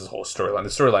there's this whole storyline. The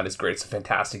storyline is great. It's a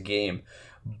fantastic game,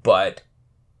 but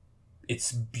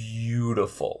it's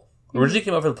beautiful. Originally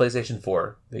came out for the PlayStation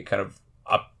 4. They kind of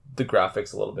upped the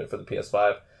graphics a little bit for the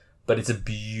PS5, but it's a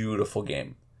beautiful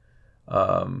game.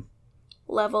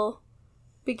 Level,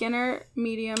 beginner,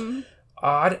 medium.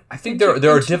 I think there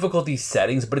are difficulty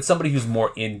settings, but it's somebody who's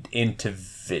more into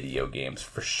video games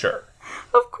for sure.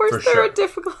 Of course, there are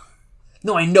difficult.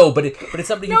 No, I know, but it's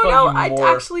somebody who No, I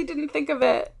actually didn't think of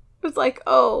it. It was like,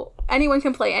 oh, anyone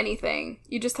can play anything.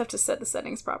 You just have to set the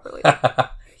settings properly.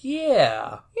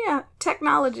 Yeah. Yeah,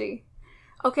 technology.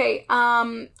 Okay,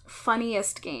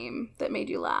 funniest game that made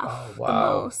you laugh the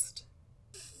most.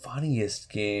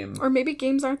 Funniest game. Or maybe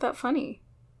games aren't that funny.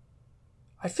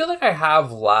 I feel like I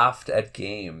have laughed at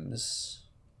games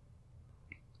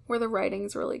where the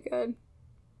writing's really good.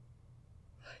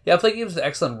 Yeah, I play games with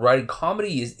excellent writing.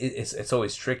 Comedy it's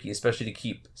always tricky, especially to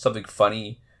keep something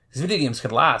funny. Because video games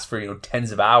can last for,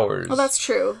 tens of hours. Well, that's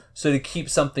true. So to keep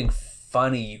something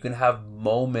funny, you can have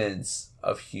moments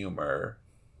of humor.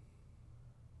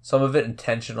 Some of it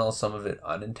intentional, some of it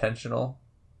unintentional.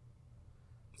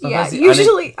 Sometimes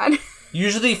usually...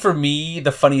 Usually for me,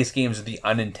 the funniest games are the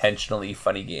unintentionally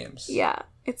funny games. Yeah.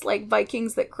 It's like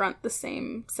Vikings that grunt the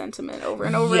same sentiment over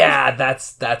and over. Yeah,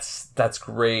 that's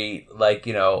great. Like,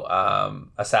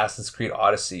 Assassin's Creed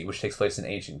Odyssey, which takes place in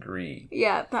ancient Greece.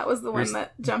 Yeah, that was the one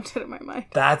that jumped out of my mind.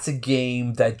 That's a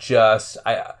game that just...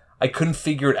 I couldn't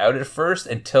figure it out at first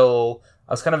until...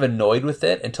 I was kind of annoyed with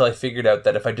it until I figured out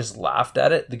that if I just laughed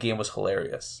at it, the game was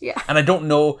hilarious. Yeah. And I don't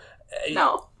know...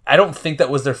 No. I don't think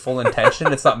that was their full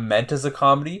intention. It's not meant as a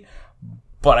comedy,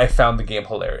 but I found the game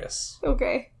hilarious.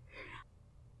 Okay.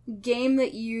 Game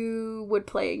that you would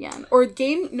play again. Or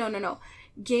game... No.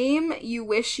 Game you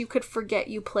wish you could forget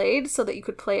you played so that you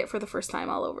could play it for the first time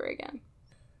all over again.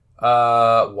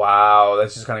 Wow.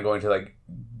 That's just kind of going to, like,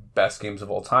 best games of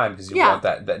all time because you want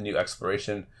that new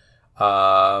exploration.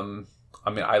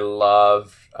 I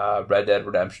love Red Dead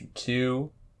Redemption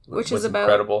 2. Which is about...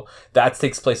 incredible. That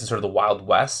takes place in sort of the Wild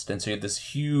West, and so you have this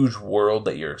huge world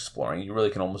that you're exploring. You really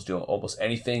can almost do almost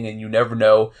anything, and you never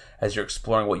know as you're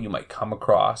exploring what you might come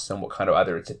across and what kind of,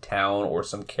 either it's a town or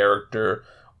some character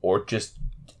or just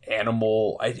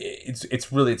animal.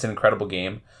 It's an incredible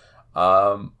game.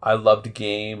 I loved a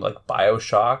game like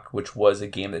BioShock, which was a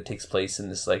game that takes place in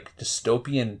this like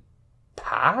dystopian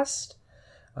past.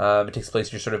 It takes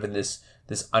place, you're sort of in this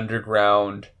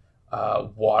underground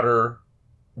water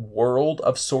world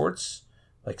of sorts,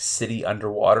 like city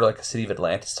underwater, like a City of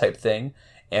Atlantis type thing,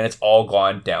 and it's all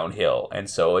gone downhill, and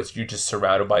so you're just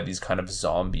surrounded by these kind of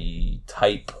zombie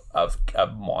type of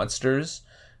monsters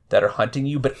that are hunting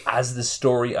you. But as the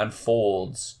story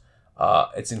unfolds,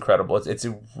 it's incredible. It's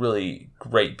a really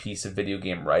great piece of video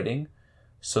game writing.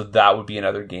 So that would be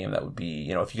another game that would be,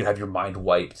 if you could have your mind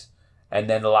wiped. And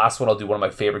then the last one, I'll do one of my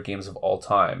favorite games of all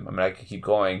time. I mean, I could keep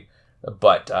going,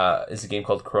 but is a game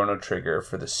called Chrono Trigger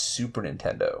for the Super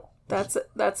Nintendo. That's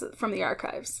from the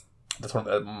archives. That's one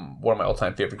of my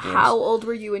all-time favorite games. How old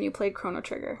were you when you played Chrono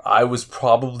Trigger? I was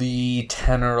probably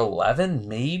 10 or 11,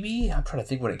 maybe. I'm trying to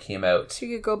think when it came out. So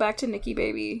you could go back to Nikki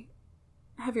Baby,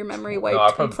 have your memory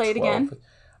wiped, and play it again?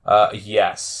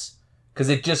 Yes. Because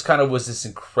it just kind of was this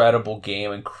incredible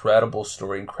game, incredible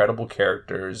story, incredible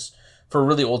characters for a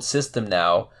really old system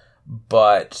now.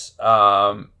 But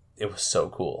it was so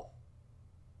cool.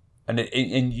 And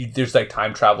there's like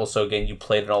time travel, so again, you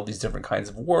played in all these different kinds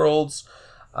of worlds.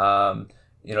 It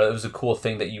was a cool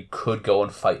thing that you could go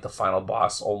and fight the final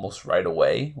boss almost right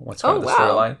away once you're in the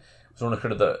storyline. It was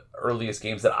one of the earliest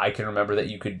games that I can remember that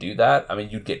you could do that. I mean,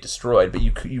 you'd get destroyed, but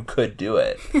you could do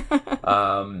it.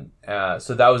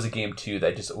 So that was a game too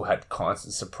that just had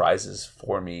constant surprises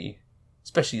for me,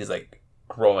 especially as like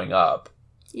growing up.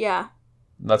 Yeah.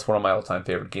 That's one of my all-time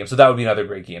favorite games. So that would be another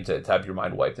great game to have your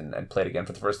mind wiped and play it again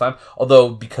for the first time. Although,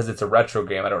 because it's a retro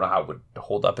game, I don't know how it would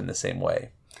hold up in the same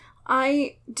way.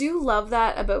 I do love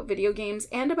that about video games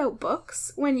and about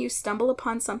books. When you stumble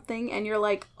upon something and you're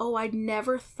like, oh, I'd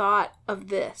never thought of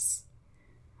this.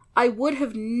 I would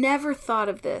have never thought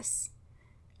of this.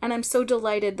 And I'm so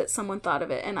delighted that someone thought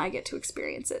of it and I get to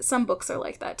experience it. Some books are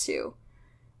like that too.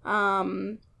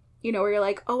 you know, where you're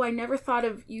like, oh, I never thought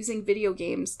of using video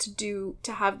games to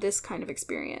have this kind of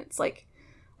experience, like,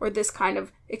 or this kind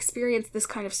of experience, this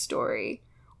kind of story,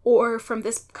 or from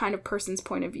this kind of person's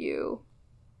point of view.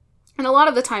 And a lot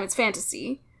of the time it's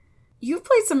fantasy. You've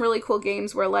played some really cool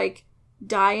games where, like,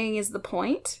 dying is the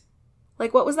point.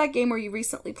 Like, what was that game where you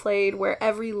recently played where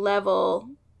every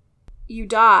level you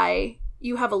die,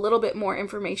 you have a little bit more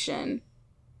information?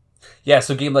 Yeah,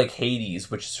 so a game like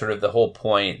Hades, which is sort of the whole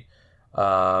point,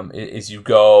 is you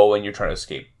go and you're trying to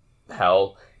escape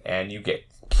hell, and you get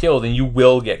killed, and you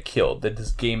will get killed. That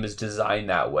this game is designed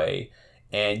that way,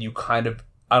 and you kind of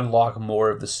unlock more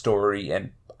of the story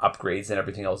and upgrades and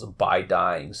everything else by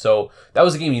dying. So that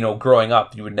was a game, you know, growing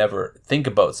up, you would never think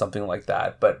about something like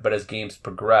that. But as games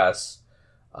progress,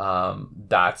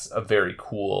 that's a very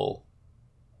cool.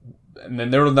 And then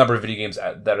there are a number of video games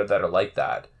that are like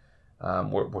that,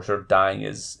 where sort of dying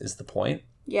is the point.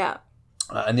 Yeah.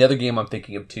 And the other game I'm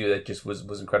thinking of too that just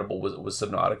was incredible was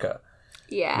Subnautica.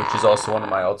 Yeah. Which is also one of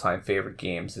my all-time favorite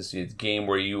games. It's a game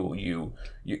where you're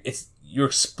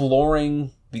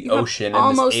exploring the ocean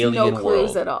in this alien no clues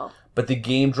world at all. But the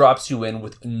game drops you in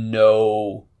with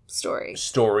no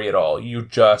story at all. You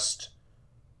just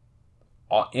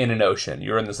in an ocean.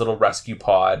 You're in this little rescue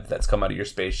pod that's come out of your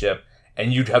spaceship,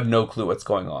 and you have no clue what's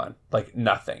going on. Like,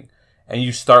 nothing. And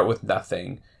you start with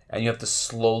nothing, and you have to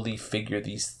slowly figure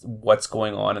what's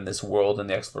going on in this world and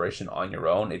the exploration on your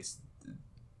own. It's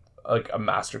like a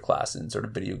masterclass in sort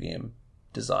of video game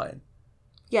design.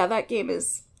 Yeah, that game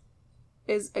is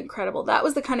incredible. That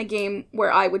was the kind of game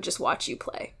where I would just watch you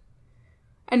play.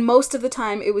 And most of the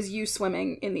time, it was you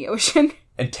swimming in the ocean.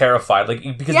 And terrified.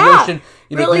 Because the ocean,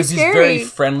 really there's scary. These very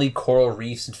friendly coral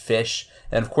reefs and fish.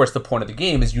 And, of course, the point of the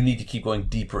game is you need to keep going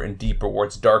deeper and deeper where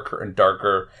it's darker and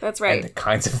darker. That's right. And the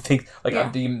kinds of things.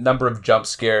 The number of jump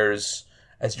scares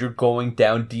as you're going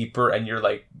down deeper and you're,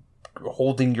 like,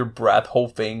 holding your breath,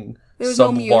 hoping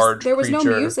some large There was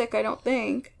creature. no music, I don't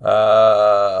think.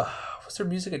 Was there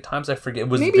music at times? I forget. It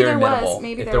was Maybe very there minimal. Was.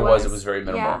 Maybe if there was, it was very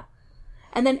minimal. Yeah.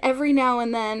 And then every now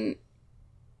and then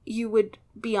you would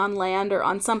be on land or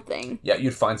on something. Yeah,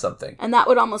 you'd find something. And that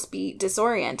would almost be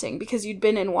disorienting because you'd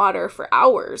been in water for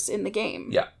hours in the game.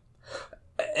 Yeah.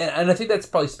 And I think that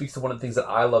probably speaks to one of the things that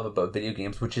I love about video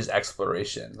games, which is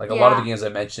exploration. Like a lot of the games I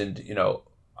mentioned, it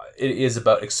is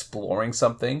about exploring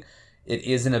something. It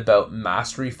isn't about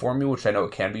mastery for me, which I know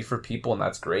it can be for people, and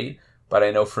that's great. But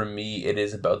I know for me, it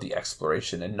is about the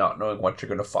exploration and not knowing what you're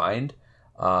going to find,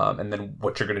 and then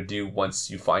what you're going to do once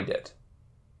you find it.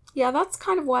 Yeah, that's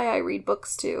kind of why I read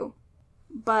books too.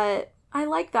 But I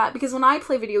like that because when I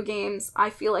play video games, I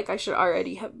feel like I should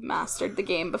already have mastered the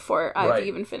game before I've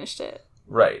even finished it.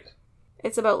 Right.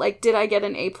 It's about, like, did I get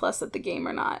an A+ at the game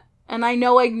or not? And I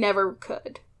know I never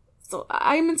could. So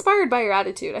I'm inspired by your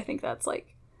attitude. I think that's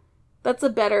a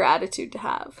better attitude to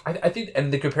have. I think,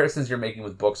 and the comparisons you're making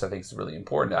with books, I think is really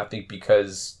important. I think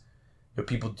because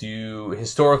people do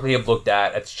historically have looked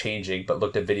at, it's changing, but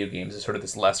looked at video games as sort of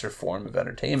this lesser form of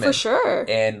entertainment. For sure.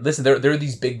 And listen, there are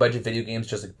these big budget video games,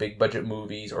 just like big budget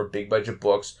movies or big budget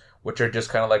books, which are just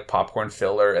kind of like popcorn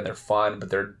filler and they're fun,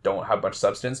 but they don't have much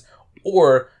substance.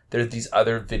 Or there's these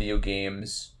other video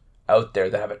games out there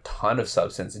that have a ton of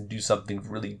substance and do something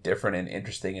really different and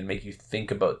interesting and make you think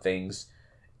about things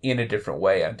in a different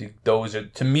way. I think those are,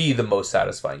 to me, the most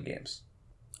satisfying games.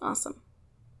 Awesome.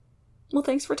 Well,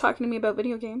 thanks for talking to me about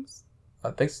video games.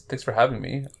 Thanks for having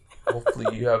me.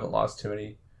 Hopefully you haven't lost too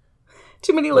many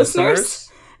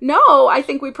listeners. No, I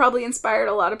think we probably inspired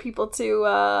a lot of people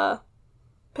to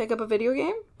pick up a video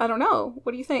game. I don't know.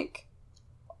 What do you think?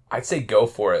 I'd say go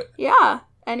for it. Yeah.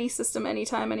 Any system,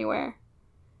 anytime, anywhere.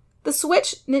 The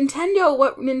Switch,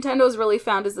 what Nintendo's really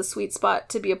found is the sweet spot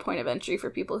to be a point of entry for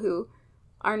people who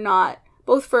are not,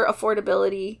 both for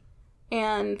affordability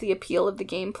and the appeal of the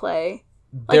gameplay.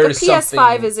 Like, a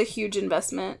PS5 is a huge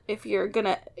investment if you're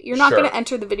not gonna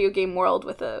enter the video game world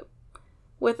with a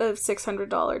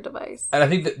 $600 device. And I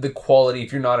think that the quality,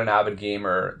 if you're not an avid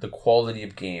gamer, the quality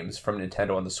of games from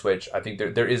Nintendo on the Switch, I think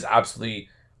there is absolutely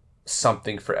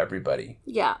something for everybody.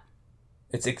 Yeah.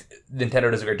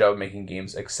 Nintendo does a great job of making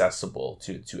games accessible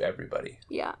to everybody.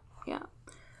 Yeah.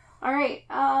 All right.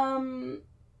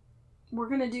 We're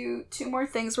going to do 2 more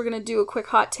things. We're going to do a quick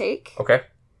hot take. Okay.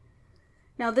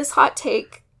 Now, this hot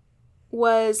take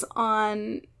was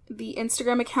on the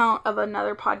Instagram account of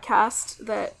another podcast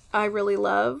that I really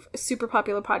love, a super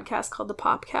popular podcast called The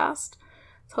Popcast.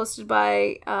 It's hosted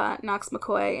by Knox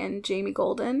McCoy and Jamie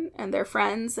Golden, and they're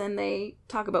friends, and they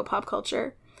talk about pop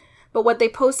culture. But what they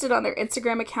posted on their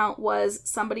Instagram account was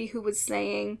somebody who was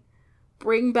saying,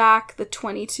 bring back the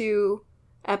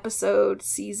 22-episode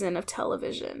season of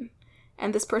television.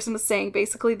 And this person was saying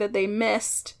basically that they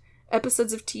missed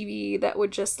episodes of TV that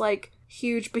would just like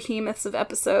huge behemoths of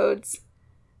episodes.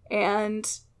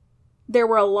 And there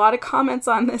were a lot of comments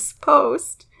on this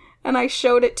post, and I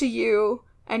showed it to you,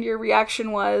 and your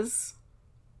reaction was...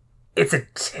 It's a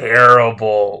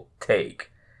terrible take.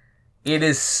 It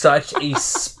is such a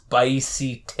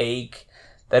spicy take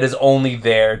that is only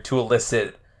there to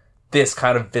elicit this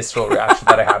kind of visceral reaction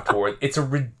that I have toward it. It's a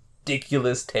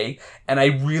ridiculous take, and I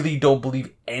really don't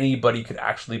believe anybody could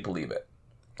actually believe it.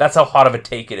 That's how hot of a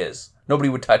take it is. Nobody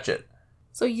would touch it.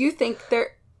 So you think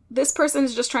this person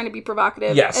is just trying to be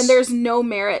provocative, yes, and there's no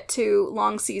merit to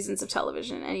long seasons of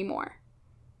television anymore?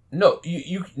 No,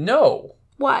 you no.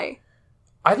 Why?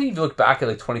 I think if you look back at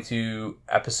like 22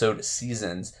 episode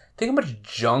seasons, think how much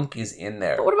junk is in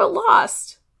there. But what about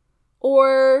Lost?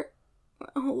 Or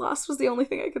Lost was the only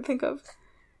thing I could think of.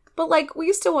 But like we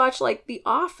used to watch like The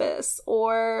Office,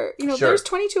 or sure, there's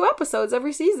 22 episodes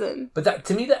every season. But that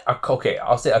to me, okay,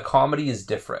 I'll say a comedy is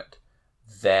different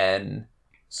than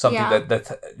something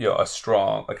that's a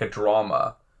strong, like a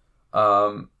drama.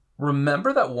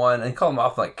 Remember that one, and call them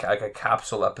off like a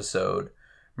capsule episode.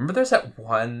 Remember there's that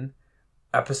one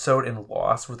episode in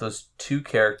Lost with those two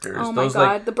characters. Oh my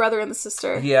god, the brother and the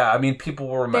sister. Yeah, I mean, people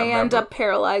will remember. They end up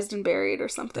paralyzed and buried or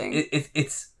something.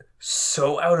 It's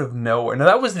so out of nowhere. Now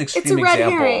that was an extreme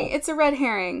example. It's a red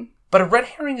herring. But a red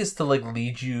herring is to like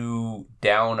lead you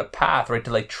down a path, right?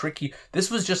 To like trick you. This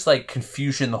was just like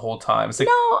confusion the whole time. It's like,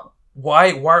 no.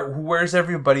 Why? Where's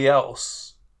everybody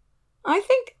else? I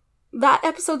think that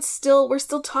episode we're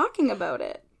still talking about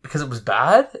it. Because it was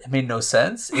bad? It made no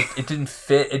sense? It didn't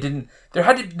fit? It didn't...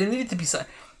 There needed to be some...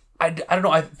 I don't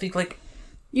know, I think like...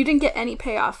 You didn't get any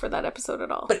payoff for that episode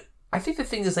at all. But I think the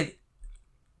thing is like...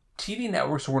 TV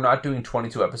networks were not doing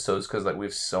 22 episodes because like we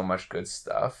have so much good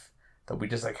stuff that we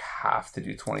just like have to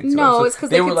do 22 episodes. No, it's because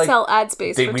they could sell ad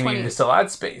space for 20. We needed to sell ad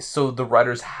space. So the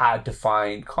writers had to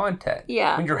find content.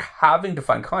 Yeah. When you're having to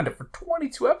find content for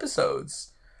 22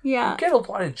 episodes... Yeah. You get a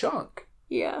lot of junk.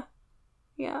 Yeah.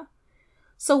 Yeah.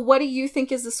 So what do you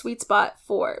think is the sweet spot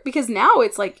for? Because now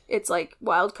it's like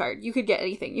wild card. You could get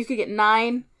anything. You could get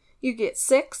 9. You could get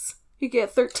 6. You could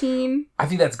get 13. I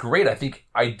think that's great. I think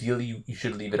ideally you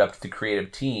should leave it up to the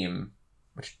creative team,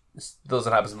 which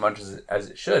doesn't happen as much as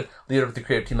it should. Leave it up to the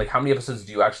creative team. Like, how many episodes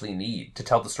do you actually need to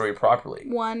tell the story properly?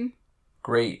 1.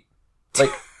 Great.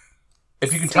 Like,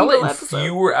 if you can tell it in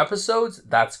fewer episodes,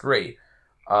 that's great.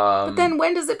 But then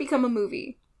when does it become a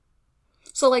movie?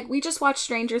 So, like, we just watched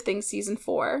Stranger Things Season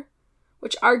 4,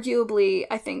 which arguably,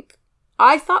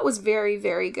 I thought was very,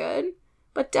 very good,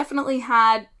 but definitely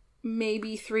had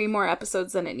maybe 3 more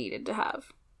episodes than it needed to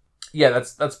have. Yeah,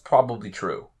 that's probably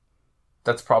true.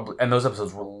 And those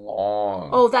episodes were long.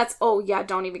 Oh, yeah,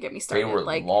 don't even get me started. They were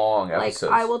long episodes.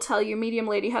 Like, I will tell you, Medium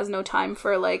Lady has no time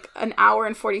for, like, an hour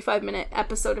and 45-minute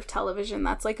episode of television.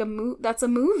 That's like that's a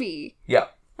movie. Yeah.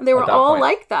 And they were all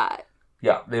like that.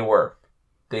 Yeah, they were.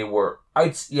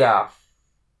 I'd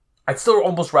still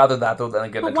almost rather that, though, than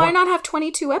again. But why not have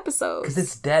 22 episodes? Because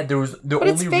it's dead.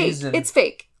 It's fake. It's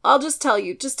fake. I'll just tell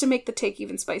you, just to make the take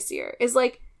even spicier, is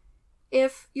like,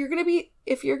 if you're gonna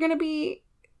be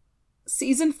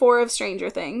season 4 of Stranger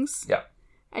Things, yeah,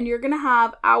 and you're gonna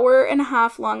have 1.5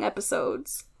 hour long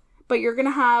episodes, but you're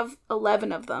gonna have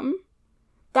 11 of them,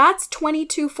 that's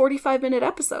 22 45-minute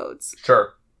episodes.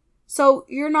 Sure. So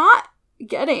you're not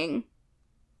getting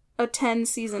an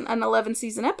 11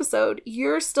 season episode.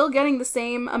 You're still getting the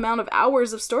same amount of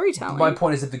hours of storytelling. My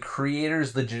point is that the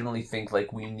creators legitimately think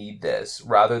like we need this,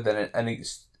 rather than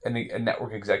a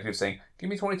network executive saying,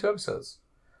 "Give me 22 episodes."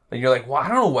 And you're like, "Well, I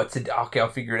don't know what to do. Okay, I'll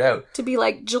figure it out." To be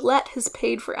like, Gillette has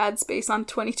paid for ad space on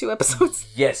 22 episodes.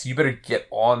 Yes, you better get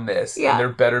on this. Yeah. And there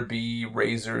better be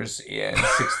razors in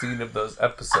 16 of those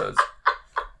episodes.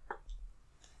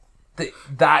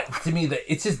 That to me,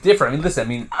 it's just different. I mean,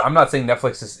 listen. I'm not saying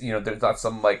Netflix is, there's not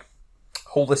some like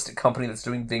holistic company that's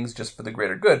doing things just for the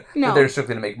greater good. No, they're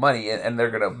strictly to make money, and they're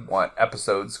gonna want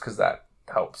episodes because that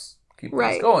helps keep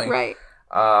things going. Right.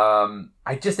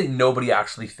 I just think nobody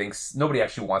actually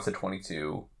wants a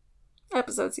 22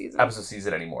 episode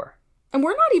season anymore. And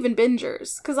we're not even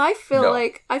bingers, because I feel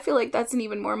like that's an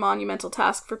even more monumental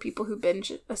task for people who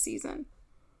binge a season.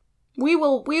 We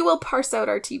will parse out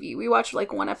our TV. We watch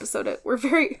like 1 episode. We're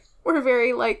very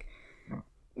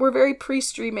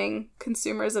pre-streaming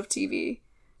consumers of TV.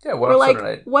 Yeah, we're like,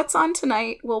 tonight? What's on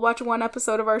tonight? We'll watch 1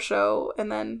 episode of our show,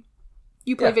 and then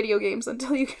you play video games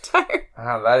until you get tired.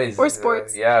 That is, or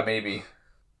sports. Yeah, maybe.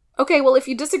 Okay, well, if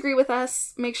you disagree with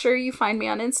us, make sure you find me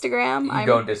on Instagram. You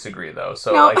don't disagree, though.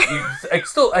 So, No.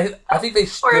 I think they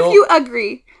still... Or if you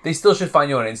agree. They still should find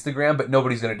you on Instagram, but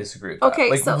nobody's going to disagree with that. Okay,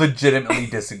 legitimately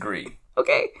disagree.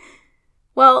 Okay.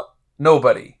 Well...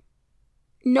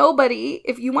 Nobody,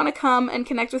 if you want to come and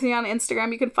connect with me on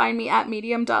Instagram, you can find me at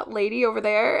medium.lady over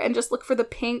there and just look for the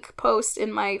pink post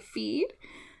in my feed.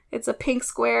 It's a pink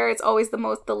square. It's always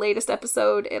the latest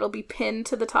episode. It'll be pinned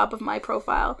to the top of my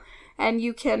profile. And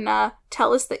you can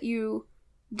tell us that you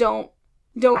don't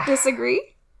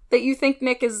disagree, that you think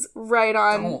Nick is right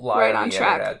on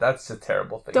track. Internet. That's a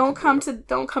terrible thing. Don't come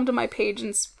to my page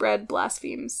and spread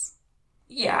blasphemies.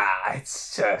 Yeah,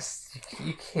 it's just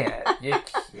you can't.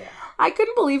 I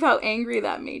couldn't believe how angry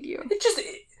that made you.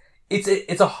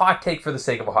 It's a hot take for the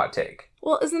sake of a hot take.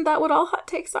 Well, isn't that what all hot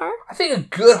takes are? I think a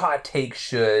good hot take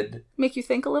should make you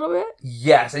think a little bit.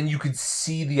 Yes, and you could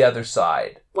see the other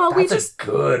side. Well, that's a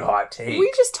good hot take.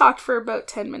 We just talked for about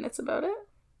 10 minutes about it.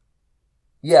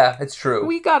 Yeah, it's true.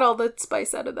 We got all the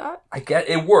spice out of that. I get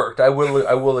it worked. I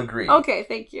will agree. Okay,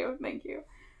 thank you.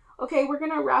 Okay, we're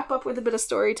gonna wrap up with a bit of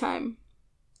story time.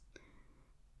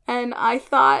 And I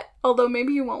thought, although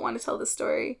maybe you won't want to tell this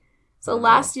story. So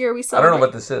last year we celebrated... I don't know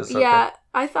what this is. Yeah,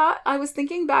 okay. I was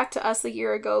thinking back to us a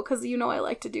year ago, because I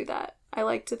like to do that. I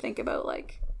like to think about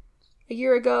like a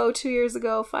year ago, 2 years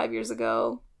ago, 5 years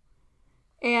ago.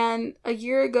 And a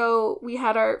year ago we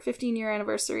had our 15-year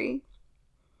anniversary.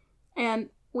 And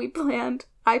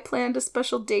I planned a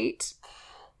special date.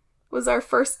 It was our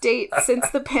first date since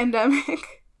the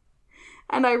pandemic.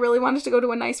 And I really wanted to go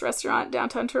to a nice restaurant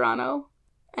downtown Toronto.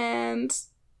 And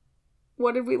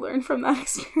what did we learn from that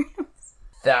experience?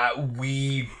 That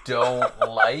we don't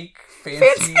like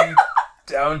fancy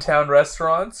downtown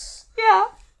restaurants. Yeah.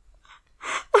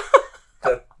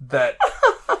 That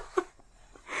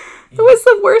It was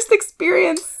the worst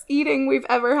experience eating we've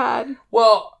ever had.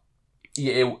 Well,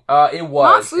 yeah, it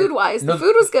was. Not food-wise. The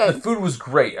food was good. The food was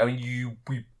great. I mean,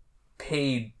 we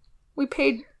paid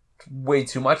way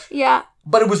too much. Yeah.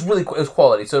 But it was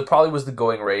quality, so it probably was the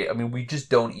going rate. I mean, we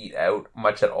just don't eat out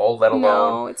much at all, let alone...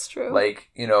 No, it's true. Like,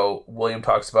 William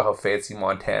talks about how fancy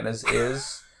Montana's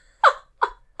is.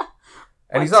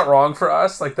 And he's not wrong for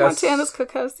us. Like that's Montana's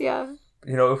Cookhouse, yeah.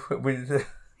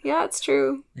 Yeah, it's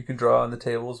true. You can draw on the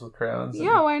tables with crayons.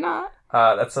 Yeah, why not?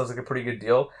 That sounds like a pretty good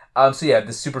deal. So yeah,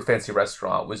 this super fancy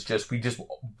restaurant was we just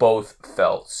both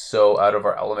felt so out of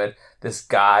our element. This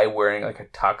guy wearing like a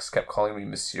tux kept calling me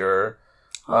monsieur.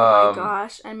 Oh my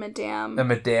gosh, and Madame.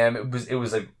 It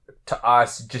was like, to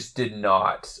us, just did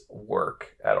not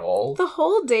work at all. The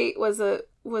whole date was a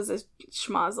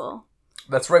schmozzle.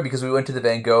 That's right, because we went to the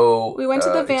Van Gogh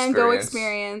Gogh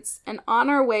experience, and on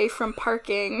our way from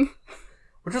parking...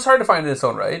 Which was hard to find in its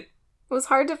own right. It was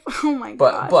hard to... Oh my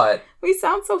gosh. But... We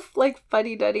sound so, like,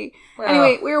 fuddy-duddy. Well,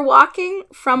 anyway, we were walking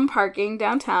from parking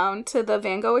downtown to the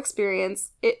Van Gogh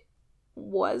experience. It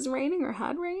was raining or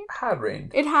had rained? Had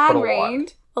rained. It had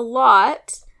rained. A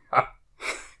lot.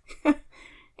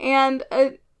 And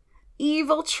an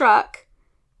evil truck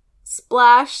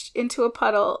splashed into a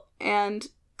puddle and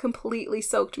completely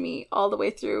soaked me all the way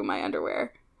through my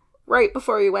underwear right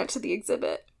before we went to the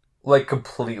exhibit. Like,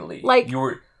 completely. Like, you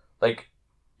were, like,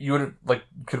 you would have, like,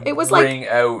 could it was bring like,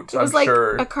 out, it was I'm like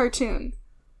sure. a cartoon.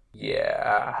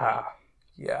 Yeah.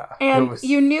 Yeah. And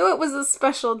you knew it was a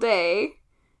special day,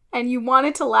 and you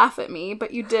wanted to laugh at me,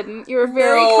 but you didn't. You were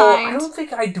very kind. I don't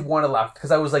think I do want to laugh, because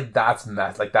I was like, that's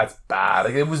mess. Like, that's bad.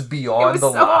 Like, it was beyond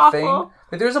the so laughing. Awful.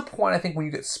 Like, there's a point, I think, when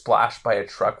you get splashed by a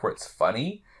truck where it's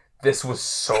funny. This was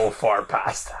so far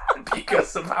past that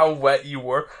because of how wet you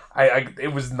were.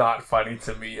 It was not funny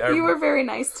to me. You were very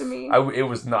nice to me. It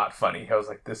was not funny. I was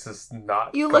like, this is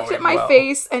not. You looked at my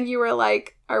face and you were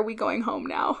like, "Are we going home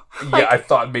now?" Like, yeah, I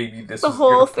thought maybe the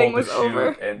whole thing was over,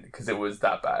 and because it was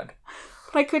that bad.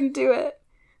 But I couldn't do it.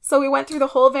 So we went through the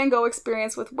whole Van Gogh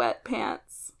experience with wet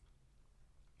pants,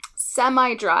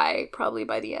 semi-dry probably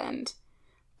by the end,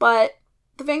 but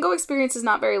the Van Gogh experience is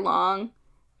not very long.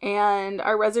 And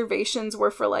our reservations were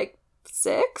for like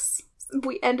 6.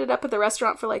 We ended up at the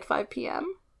restaurant for like 5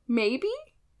 p.m. Maybe?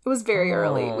 It was very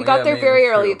early. We got there very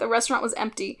early. The restaurant was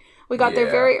empty. We got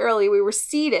there very early. We were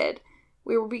seated.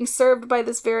 We were being served by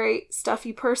this very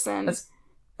stuffy person.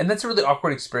 That's a really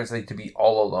awkward experience, I think, to be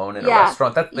all alone in a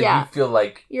restaurant. You feel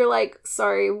like... You're like,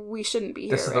 sorry, we shouldn't be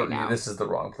here now. This is the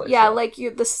wrong place. Yeah, like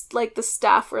the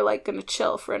staff were like going to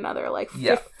chill for another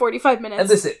 45 minutes. And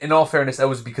listen, in all fairness, that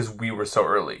was because we were so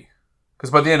early.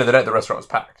 Because by the end of the night, the restaurant was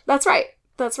packed. That's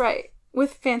right.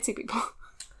 With fancy people.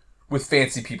 With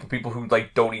fancy people. People who,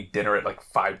 like, don't eat dinner at, like,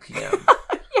 5 p.m.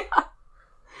 Yeah.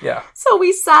 Yeah. So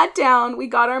we sat down, we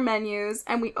got our menus,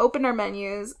 and we opened our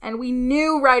menus, and we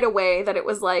knew right away that it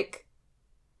was like,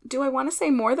 do I want to say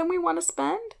more than we want to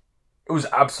spend? It was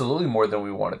absolutely more than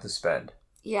we wanted to spend.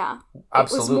 Yeah.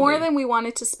 Absolutely. It was more than we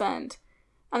wanted to spend.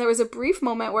 And there was a brief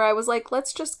moment where I was like,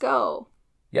 let's just go.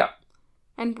 Yeah.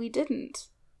 And we didn't.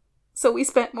 So we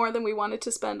spent more than we wanted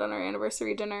to spend on our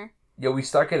anniversary dinner. Yeah, we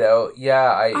stuck it out.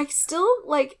 Yeah,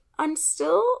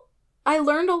 I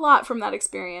learned a lot from that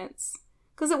experience.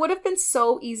 Because it would have been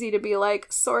so easy to be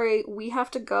like, sorry, we have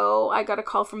to go. I got a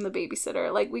call from the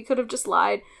babysitter. Like, we could have just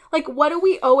lied. Like, what do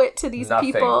we owe it to these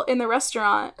Nothing. people in the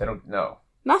restaurant? They don't know.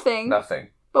 Nothing. Nothing.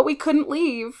 But we couldn't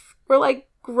leave. We're like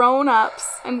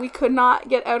grown-ups, and we could not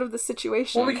get out of the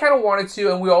situation. Well, we kind of wanted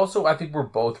to, and we also, I think we're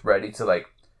both ready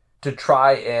to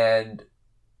try and...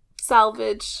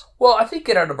 salvage. Well, I think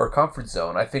get out of our comfort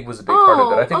zone, I think, was a big part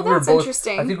of it. I think that's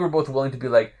interesting. I think we were both willing to be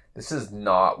like, this is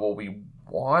not what we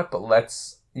want, but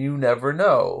you never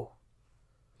know.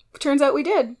 Turns out we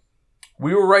did.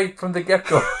 We were right from the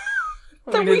get-go.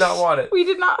 We did not want it. We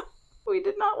did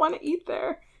not want to eat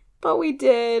there, but we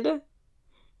did.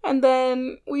 And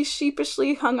then we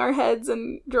sheepishly hung our heads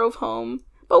and drove home.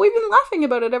 But we've been laughing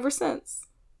about it ever since.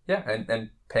 Yeah,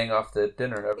 and paying off the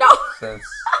dinner ever since.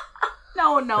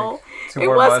 No. Like 2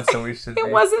 more months and it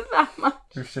wasn't that much.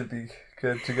 We should be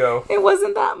good to go. It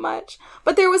wasn't that much.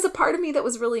 But there was a part of me that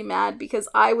was really mad because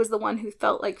I was the one who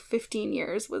felt like 15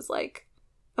 years was like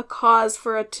a cause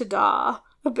for a ta-da.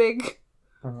 A big...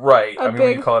 Right. I mean,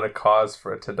 when you call it a cause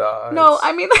for a ta-da. No,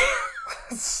 I mean...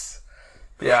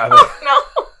 yeah. Oh,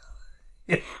 no.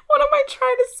 Yeah. What am I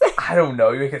trying to say? I don't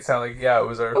know. You make it sound like, it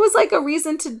was our... It was like a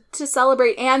reason to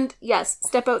celebrate and, yes,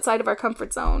 step outside of our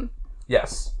comfort zone.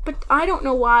 Yes. But I don't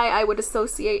know why I would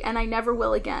associate, and I never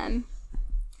will again,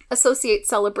 associate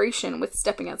celebration with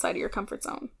stepping outside of your comfort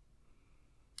zone.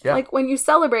 Yeah. Like, when you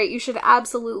celebrate, you should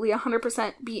absolutely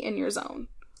 100% be in your zone.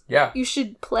 Yeah. You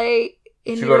should play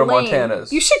in your lane. You should go to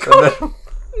Montana's. You should go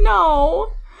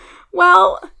No.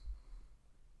 Well...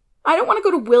 I don't want to go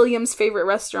to William's favorite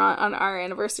restaurant on our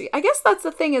anniversary. I guess that's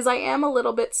the thing is I am a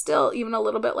little bit still, even a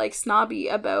little bit like snobby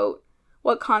about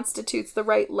what constitutes the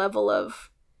right level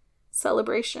of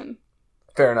celebration.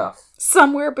 Fair enough.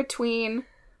 Somewhere between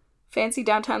fancy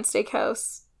downtown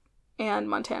steakhouse and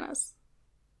Montana's.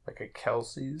 Like a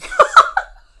Kelsey's?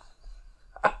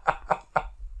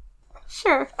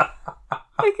 Sure.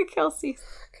 Like a Kelsey's.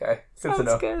 Okay. Good to know.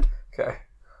 Sounds good. Okay.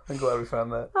 I'm glad we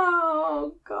found that.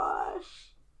 Oh, gosh.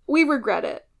 We regret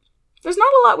it. There's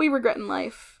not a lot we regret in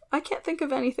life. I can't think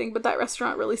of anything, but that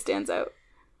restaurant really stands out.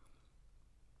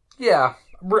 Yeah.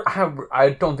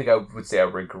 I don't think I would say I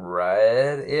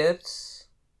regret it,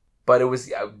 but I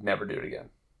would never do it again.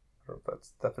 I don't know if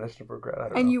that's the definition of regret. I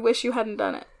don't know. You wish you hadn't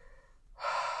done it.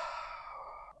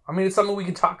 I mean, it's something we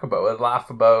can talk about and laugh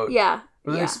about. Yeah. It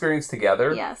was an experience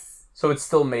together. Yes. So it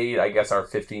still made, I guess, our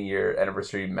 15-year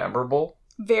anniversary memorable.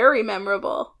 Very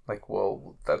memorable. Like,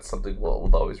 well, that's something we'll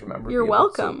always remember. You're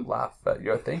welcome. Laugh at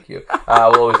you. Thank you.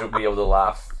 We'll always be able to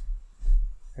laugh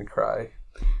and cry.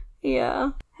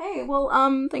 Yeah. Hey, well,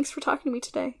 thanks for talking to me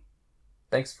today.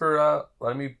 Thanks for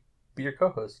letting me be your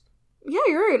co-host. Yeah,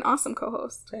 you're an awesome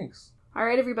co-host. Thanks. All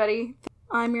right, everybody.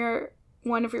 I'm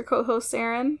one of your co-hosts,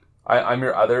 Aaron. I'm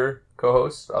your other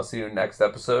co-host. I'll see you next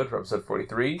episode for episode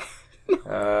 43. Be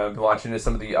launching into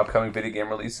some of the upcoming video game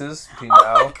releases between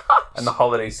now and the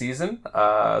holiday season.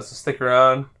 So stick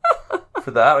around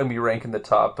for that. I'm going to be ranking the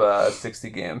top 60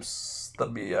 games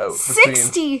that'll be out.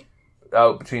 60?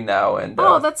 Between now and...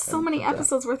 that's so many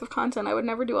episodes worth of content. I would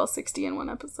never do all 60 in one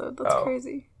episode. That's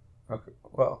crazy. Okay.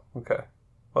 Well, okay.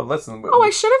 Well, listen. I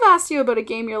should have asked you about a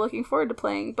game you're looking forward to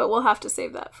playing, but we'll have to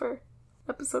save that for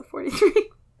episode 43.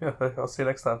 Yeah, I'll see you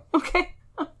next time. Okay.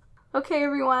 Okay,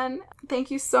 everyone. Thank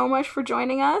you so much for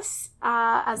joining us.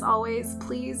 As always,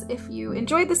 please, if you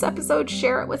enjoyed this episode,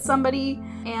 share it with somebody.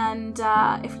 And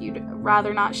if you'd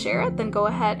rather not share it, then go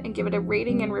ahead and give it a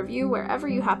rating and review wherever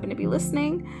you happen to be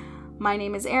listening. My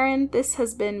name is Erin. This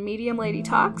has been Medium Lady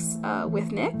Talks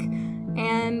with Nick.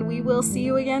 And we will see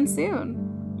you again soon.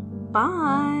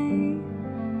 Bye.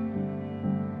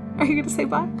 Are you going to say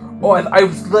bye? Oh, I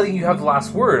was letting you have the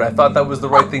last word. I thought that was the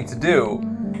right thing to do.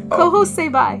 Co-host, say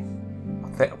bye.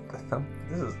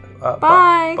 This is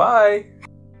bye. Bye.